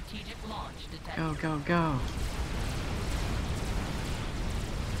 Strategic launch detected. Go, go, go.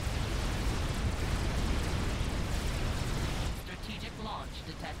 Strategic launch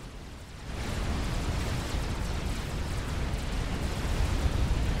detected.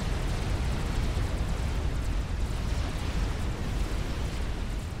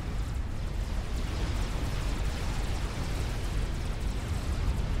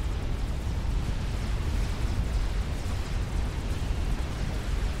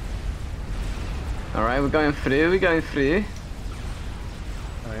 Alright, we're going through, Nice,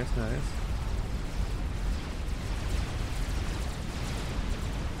 nice.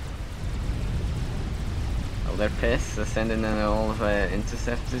 Oh, they're pissed. They're sending in all of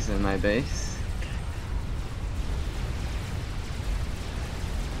interceptors in my base.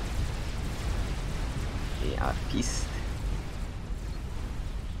 They are pissed.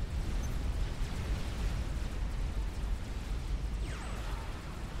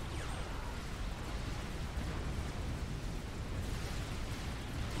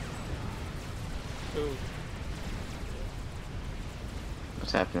 Ooh.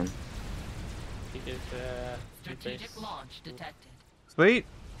 What's happening? Because, Strategic launch detected. Sweet.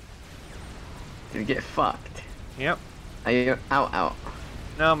 Did we get fucked? Yep. Are you out?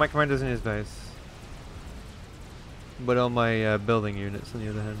 No, my commander's in his base. But all my building units on the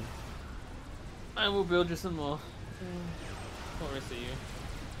other hand. I will build you some more. What rest of you?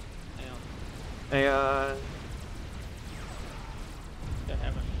 Hang on. Hey, I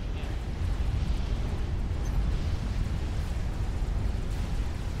haven't.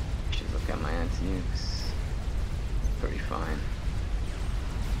 Should look at my anti-nukes. Pretty fine.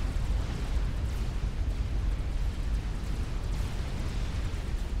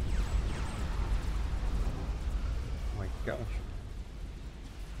 oh my gosh.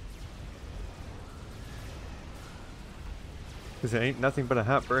 Cause it ain't nothing but a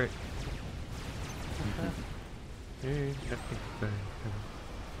hot break. Ain't nothing but a-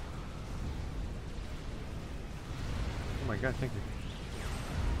 Oh my god, thank you.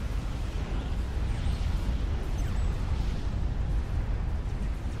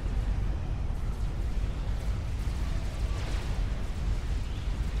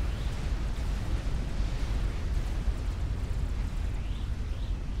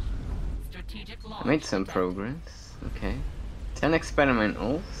 Strategic launch I made some detected. progress. Okay. 10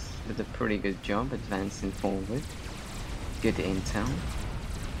 experimentals. Did a pretty good job advancing forward. Good intel.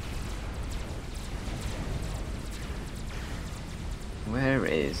 Where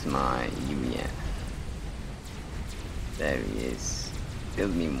is my UEF? There he is.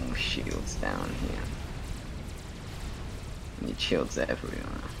 Build me more shields down here. Need shields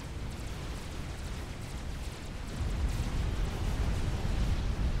everywhere.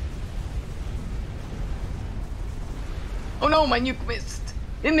 Oh no, my nuke missed!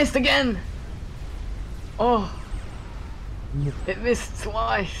 It missed again! Oh! It missed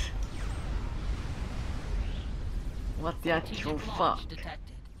twice! What the actual Strategic fuck? launch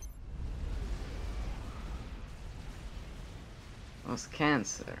detected. That was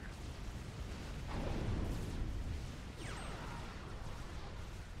cancer.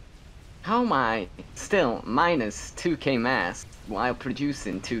 How am I still minus 2k mass while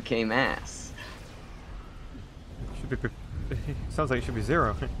producing 2k mass? Should be. Sounds like it should be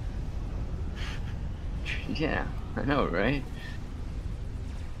 0. Yeah, I know, right?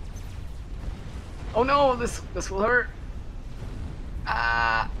 Oh no, this will hurt.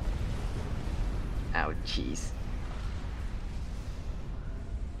 Ah. Ouch, jeez.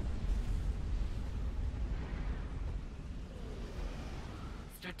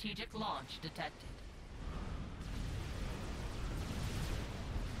 Strategic launch detected.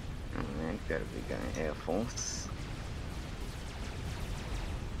 Oh man, gotta be going Air Force.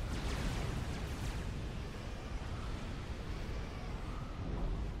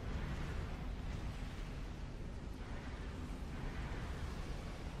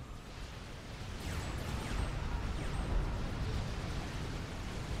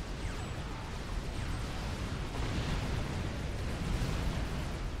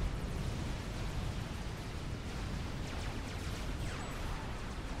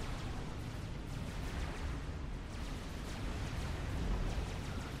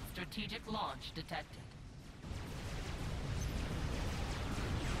 Strategic launch detected.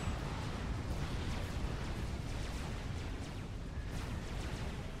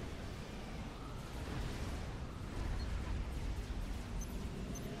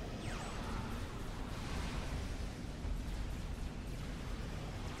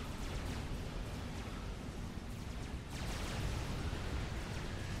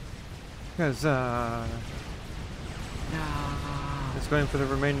 Because, it's going for the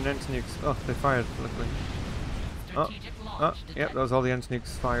remaining anti-nukes. Oh, they fired, luckily. Strategic Oh, launch yep, detected. that was all the anti-nukes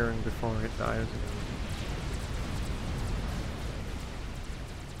firing before it died.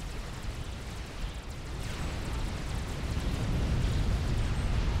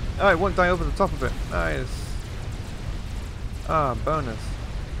 Oh, it won't die over the top of it. Nice. Ah, bonus.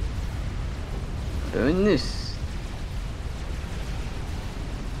 Bonus.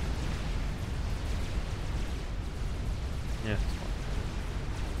 Yeah.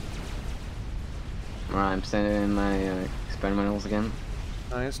 Alright, I'm sending in my experimentals again.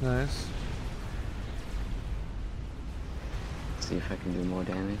 Nice, nice. See if I can do more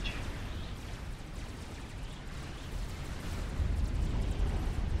damage.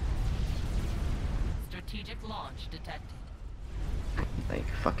 Strategic launch detected. Like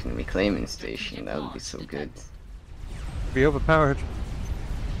a fucking reclaiming station, that would be so good. Be overpowered.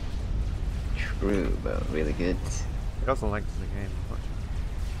 True, but really good. It also likes the game, unfortunately.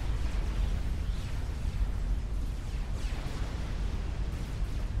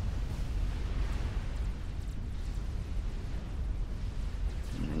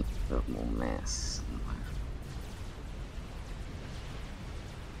 I need to put more mass.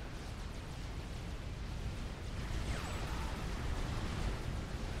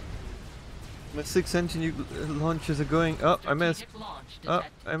 My 6 anti-nuke launches are going. Oh, I missed. Strategic launch Oh,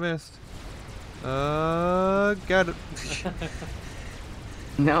 detected. I missed. Got it.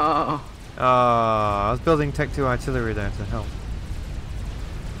 No! I was building Tech 2 artillery there to help.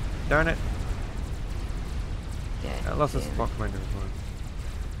 Darn it. Yeah, I lost a damn it. spot commander as well.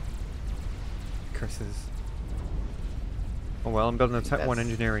 Curses. Oh well, I'm building a Tech 1 That's-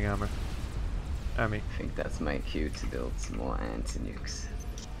 engineering army. I think that's my cue to build some more anti-nukes.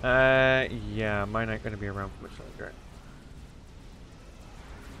 Yeah, mine ain't gonna be around for much longer.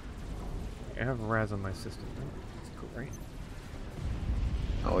 I have Raz on my system. That's cool, right?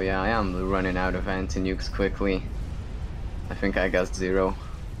 Oh yeah, I am running out of anti-nukes quickly. I think I got 0.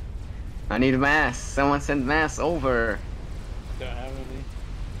 I need mass! Someone send mass over! Don't have any.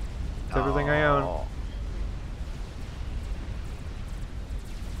 It's everything I own. Oh.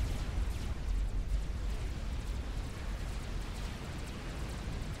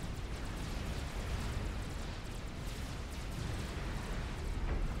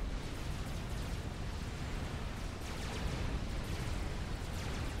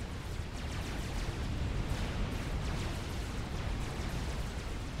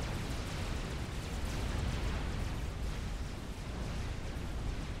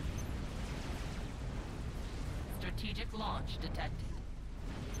 Strategic launch detected.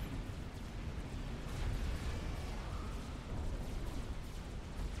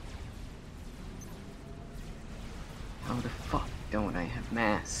 How the fuck don't I have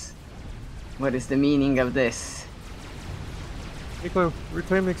mass? What is the meaning of this? Niko,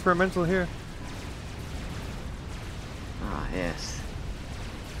 reclaim the experimental here. Ah, yes.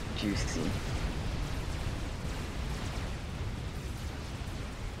 Juicy.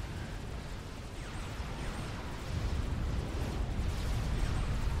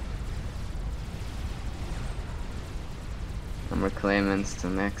 I'm reclaiming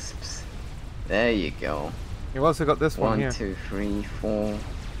some exps. There you go. You've also got this one 1, here. 2, 3, 4. I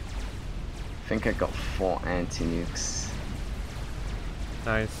think I got 4 anti-nukes.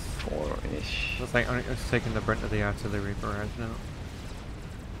 Nice. 4-ish. Looks like it's taking the brunt of the artillery barrage now.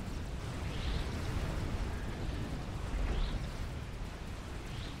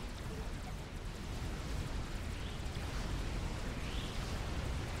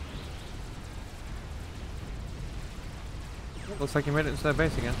 Looks like you made it into their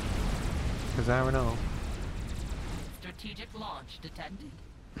base again. Because I don't know. Strategic launch detected.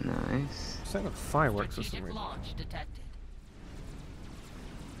 Nice. Setting up fireworks for some Strategic reason. launch detected.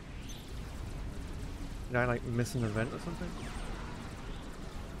 Did I like miss an event or something?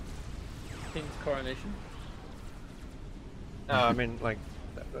 King's coronation. Oh, I mean, like,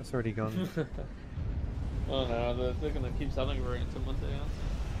 that's already gone. Oh no, they're gonna keep celebrating until Monday.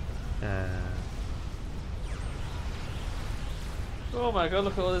 Oh my god,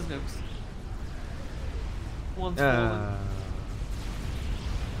 look at all those nukes. One's falling.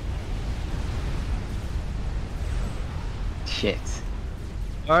 Shit.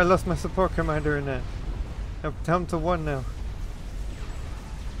 Oh, I lost my support commander in there. I'm down to 1 now.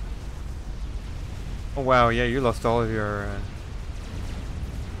 Oh wow, yeah, you lost all of your...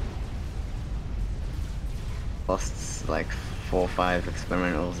 Lost like 4 or 5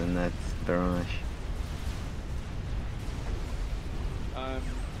 experimentals in that barrage. I'm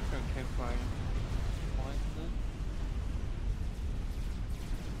going to campfire. Why is it?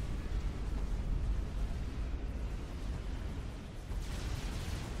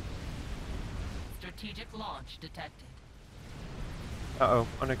 Strategic launch detected. Uh-oh,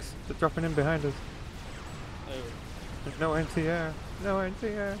 Onix, they're dropping in behind us. Oh. There's no anti-air. No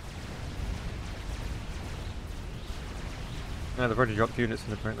anti-air. No, they've already dropped units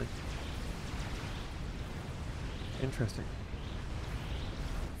in apparently. Interesting.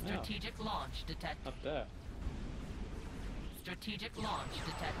 Strategic launch detected. Up there. Strategic launch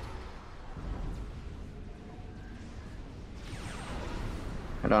detected.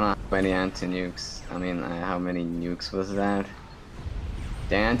 I don't know how many anti-nukes. I mean, how many nukes was that?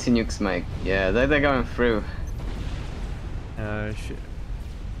 The anti-nukes might... Yeah, they're going through. Shit.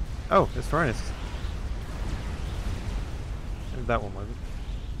 Oh, it's Furnace. That one wasn't.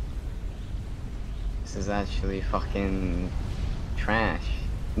 This is actually fucking trash.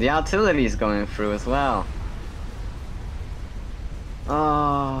 The artillery is going through as well.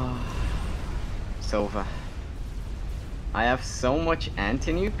 Oh, it's over. I have so much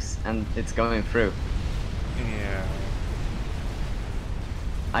anti-nukes and it's going through. Yeah.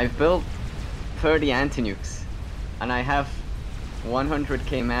 I've built 30 anti-nukes and I have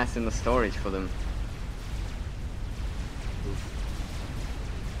 100k mass in the storage for them.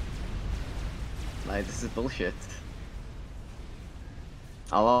 Like, this is bullshit.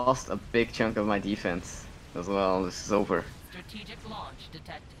 I lost a big chunk of my defense as well. This is over. Strategic launch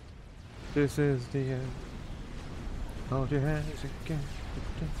detected. This is the end. Hold your hands again.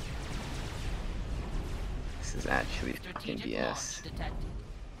 This is actually fucking Strategic BS. launch detected.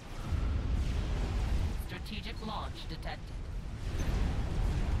 Strategic launch detected.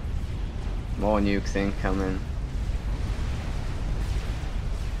 More nukes incoming.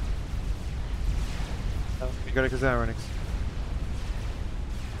 Oh, you got a Czars, Onix.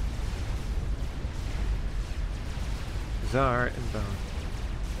 Czars inbound.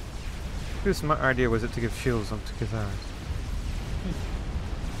 Whose smart idea was it to give shields onto Czars?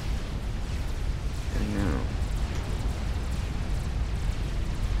 I know.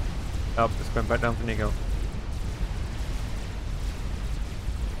 Oh, it's going back down for Niko.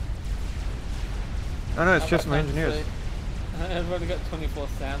 Oh no, it's just my engineers. I've only got 24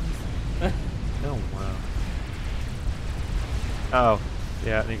 SAMs. Oh wow. Oh,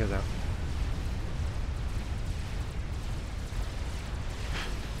 yeah, Niko's out.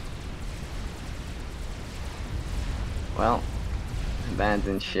 Well,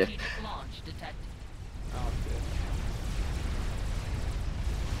 abandon ship. Strategic launch detected. Oh, dear.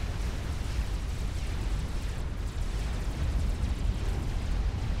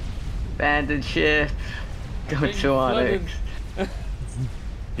 Abandon ship. Go Being to Onix. flooded.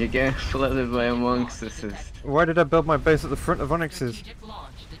 You're getting flooded by amongst this. Why did I build my base at the front of Onix's? Strategic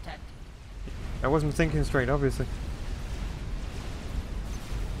launch detected. I wasn't thinking straight, obviously.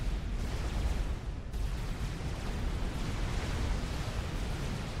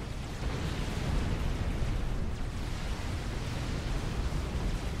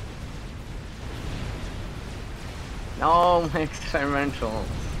 No, my experimental.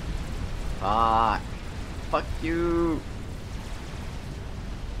 Fuck. Fuck you.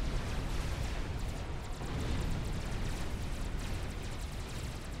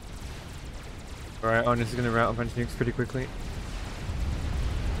 Alright, Onix is going to route a bunch of nukes pretty quickly.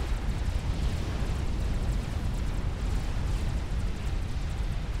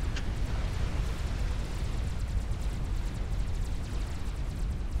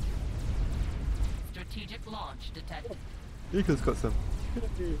 Strategic launch detected. Niko's got some.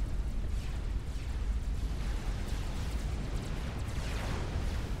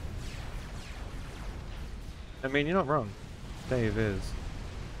 I mean, you're not wrong. Dave is.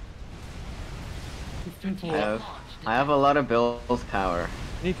 I have a lot of build power.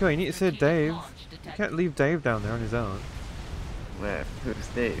 Niko, you need to say Strategic Dave. launch You detected. can't leave Dave down there on his own. Where? Who's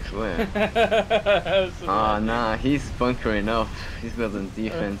Dave? Where? So Oh nah, he's bunkering up. He's building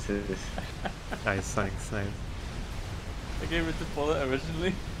defenses. Nice, thanks, nice. I gave it to Bullet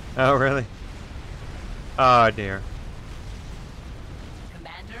originally. Oh, really? Oh dear.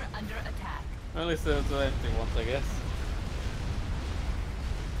 Commander under attack. At least there was empty once, I guess.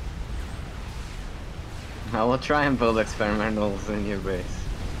 I will try and build experimentals in your base.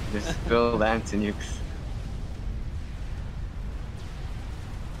 Just build anti-nukes.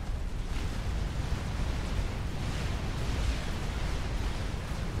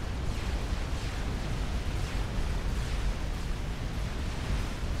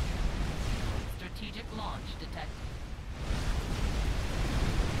 Strategic launch detected.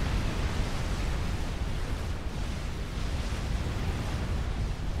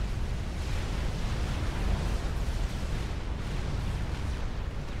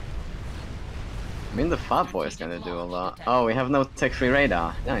 I mean, the Fat Boy is gonna do a lot. Oh, we have no tech-free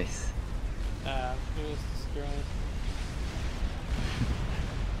radar. Nice. It was destroyed.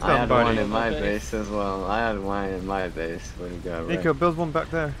 I had one Somebody. in my base as well. I had one in my base. Where you go, right? Niko, build one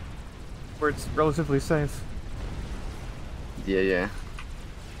back there, where it's relatively safe. Yeah.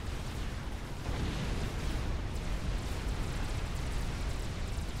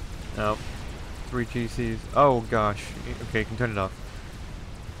 Oh, 3 GCs. Oh gosh. Okay, you can turn it off.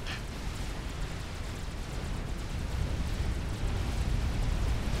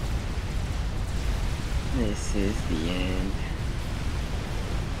 This is the end.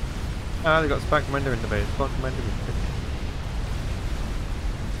 Ah, they got Spark Commander in the base. Spark Commander in the base.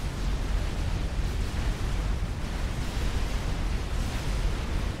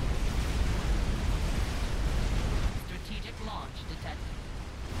 Strategic launch detected.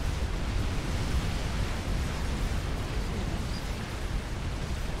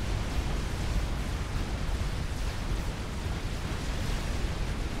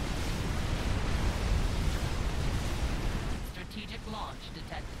 Strategic launch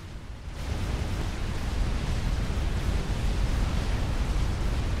detected.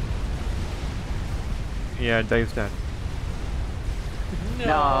 Yeah, Dave's dead.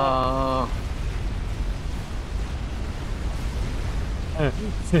 No.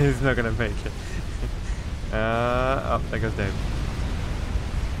 He's not gonna make it. Oh, there goes Dave.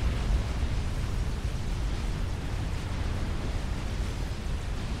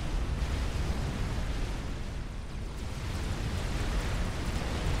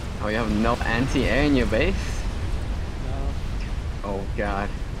 Oh, you have no anti-air in your base? No. Oh god.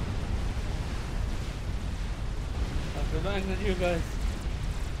 I'll go back with you guys.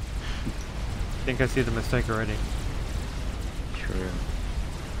 I think I see the mistake already. True.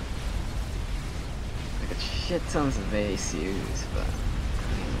 I got shit tons of ACUs, but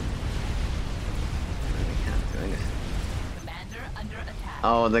I really can't do anything. Commander under attack.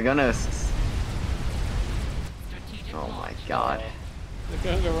 Oh, they're gonna. Strategic Oh my launch. god.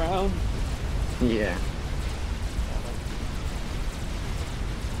 They're going around. Yeah.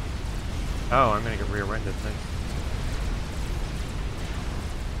 Oh, I'm gonna get rear-ended, thanks.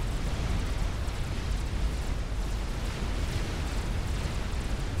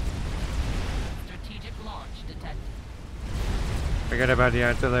 Strategic launch detected. Forget about the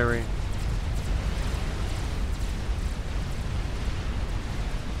artillery.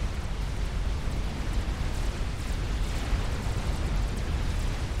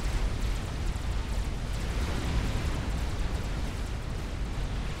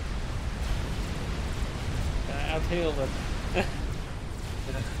 I'll tail them.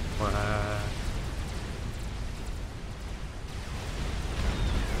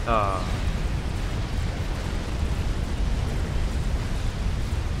 Oh.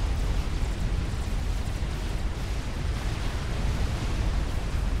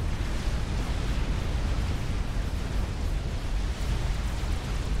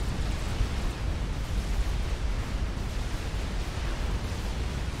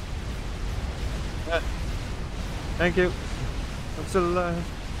 Thank you. I'm still alive.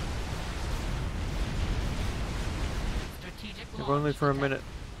 Strategic If launch only for a detected. minute.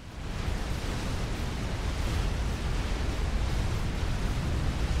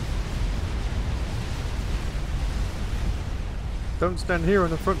 Don't stand here on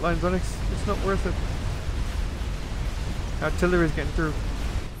the front lines, Onix. It's not worth it. Artillery's getting through.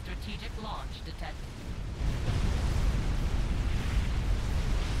 Strategic launch detected.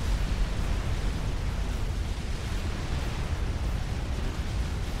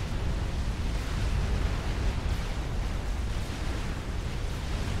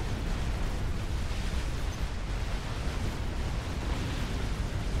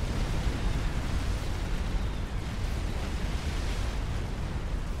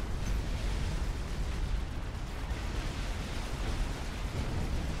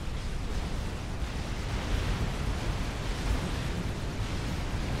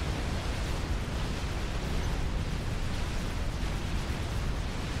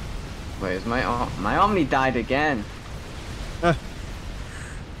 Wait, is my Omni died again? Ah.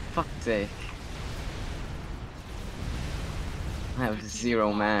 Fuck's sake. I have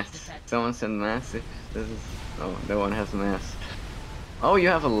 0 mass. Someone said massive. This is. Oh, no one has mass. Oh, you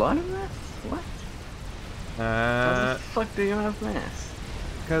have a lot of mass? What? How the fuck do you have mass?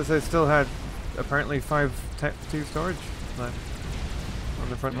 Because I still had apparently 5 Tech 2 storage left. on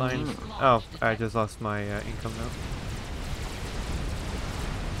the front line. Oh, I just lost my income now.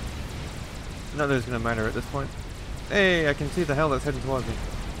 Not that it's gonna matter at this point. Hey, I can see the hell that's heading towards me.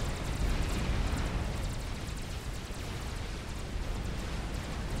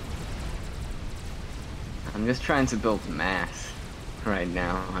 I'm just trying to build mass right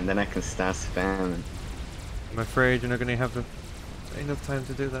now, and then I can start spamming. I'm afraid you're not gonna have enough time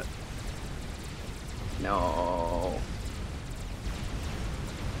to do that. No.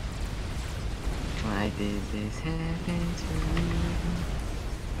 Why did this happen to me?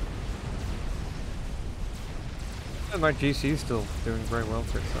 And my GC is still doing very well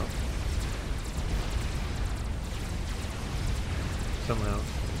for itself. Somehow.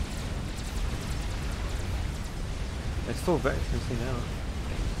 It's full vacancy now.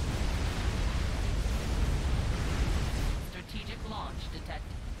 Strategic launch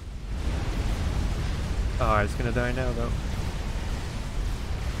detected. Oh, it's gonna die now though.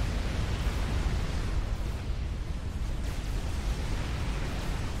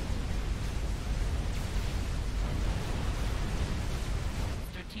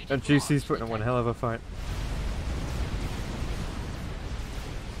 And GC's putting in one hell of a fight.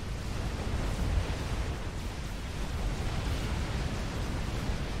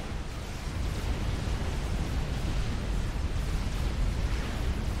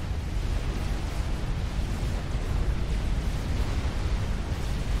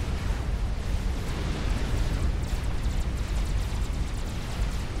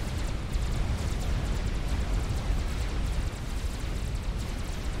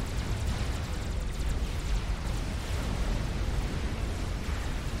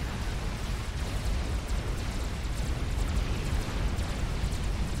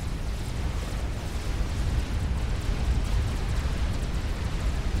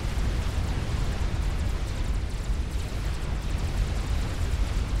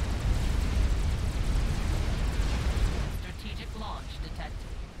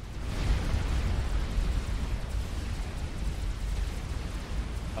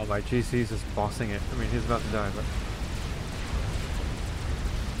 Oh, my GC's just bossing it. I mean, he's about to die, but...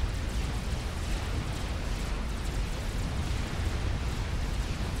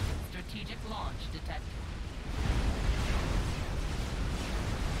 Strategic launch detected.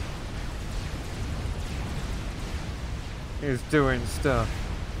 He's doing stuff.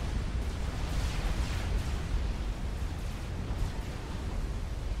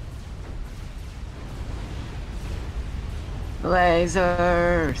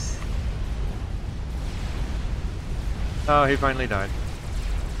 Lasers! Oh, he finally died.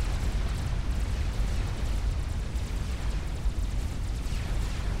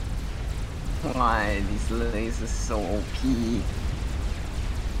 Why are these lasers so OP?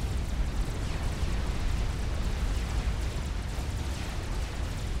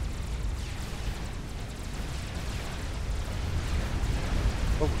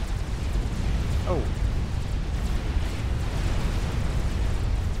 Oh. Oh.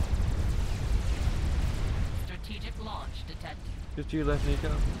 Strategic launch detected. Just you left,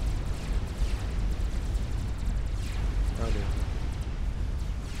 Niko. Oh dear.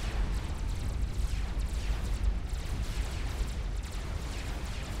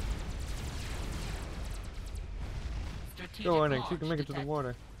 Strategic Go on, launch you can make it to the detected.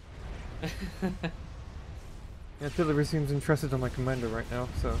 water. Yeah, Artillery seems interested on my commander right now,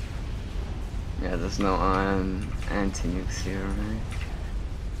 so... Yeah, there's no anti-nukes here, right?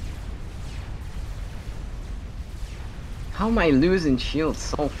 How am I losing shields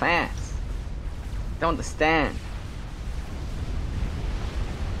so fast? Don't understand.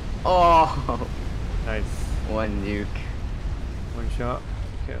 Oh! Nice. One nuke. One shot.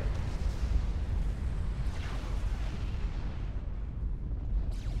 Okay.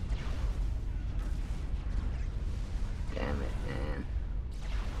 Damn it, man.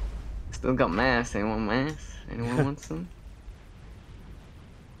 Still got mass. Anyone mass? Anyone want some?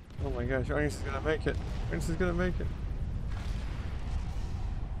 Oh my gosh, Onix is gonna make it. Onix is gonna make it.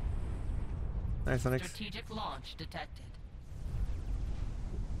 Nice, Onix. Strategic launch detected.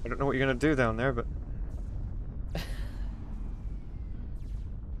 I don't know what you're gonna do down there, but... I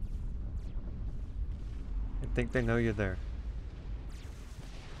think they know you're there.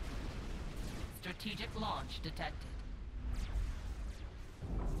 Strategic launch detected.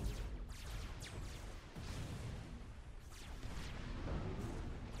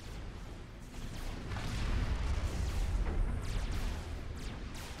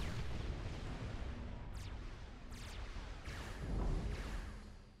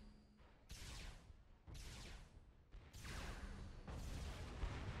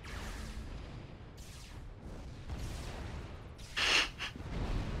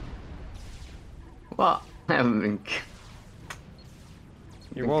 haven't been,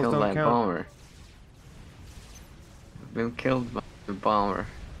 Your been walls killed don't by a count. bomber. I've been killed by a bomber.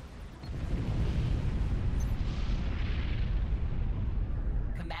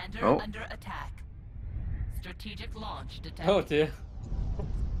 Commander Oh. under attack. Strategic launch detected. Oh dear.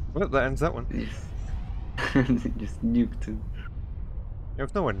 Well, that ends that one. Just nuked him.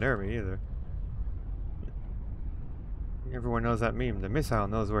 There's no one near me either. Everyone knows that meme. The missile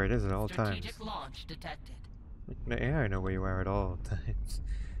knows where it is at all times. Strategic launch detected. The AI know where you are at all times.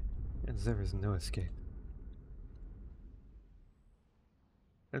 And there is no escape.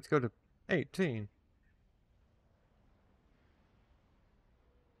 Let's go to 18.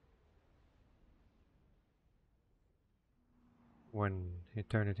 One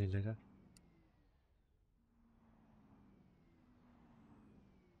eternity later.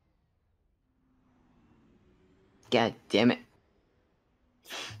 God damn it.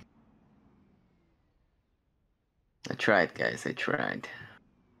 I tried, guys, I tried.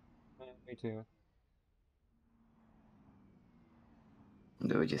 Me too.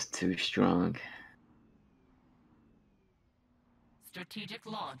 They were just too strong. Strategic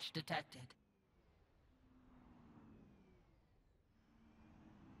launch detected.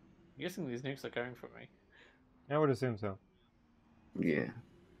 I'm guessing these nukes are going for me. I would assume so. Yeah.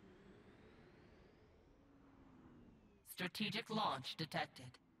 Strategic launch detected.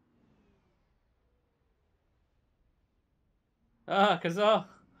 Ah, Kazaa!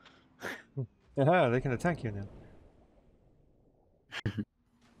 Aha, they can attack you now.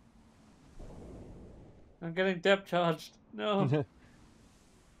 I'm getting depth charged. No.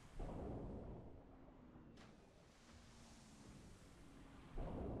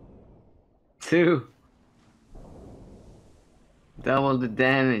 Two. Double the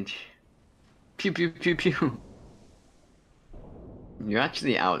damage. Pew pew pew pew. You're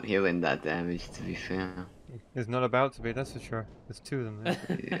actually out healing that damage, to be fair. It's not about to be, that's for sure. There's two of them there.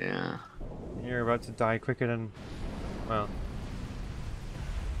 Yeah. You're about to die quicker than... well...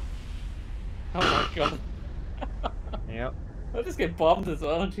 Oh my god. Yep. I'll just get bombed as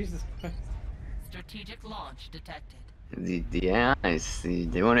well, Jesus Christ. Strategic launch detected. The AIs,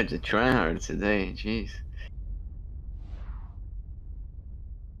 they wanted to try hard today, jeez.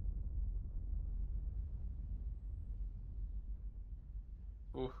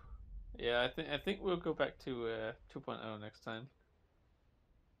 Oof. Yeah, I think we'll go back to 2.0 next time.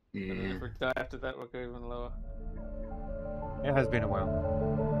 And then Yeah, if we die after that, we'll go even lower. It has been a while.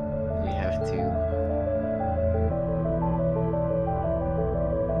 we have to.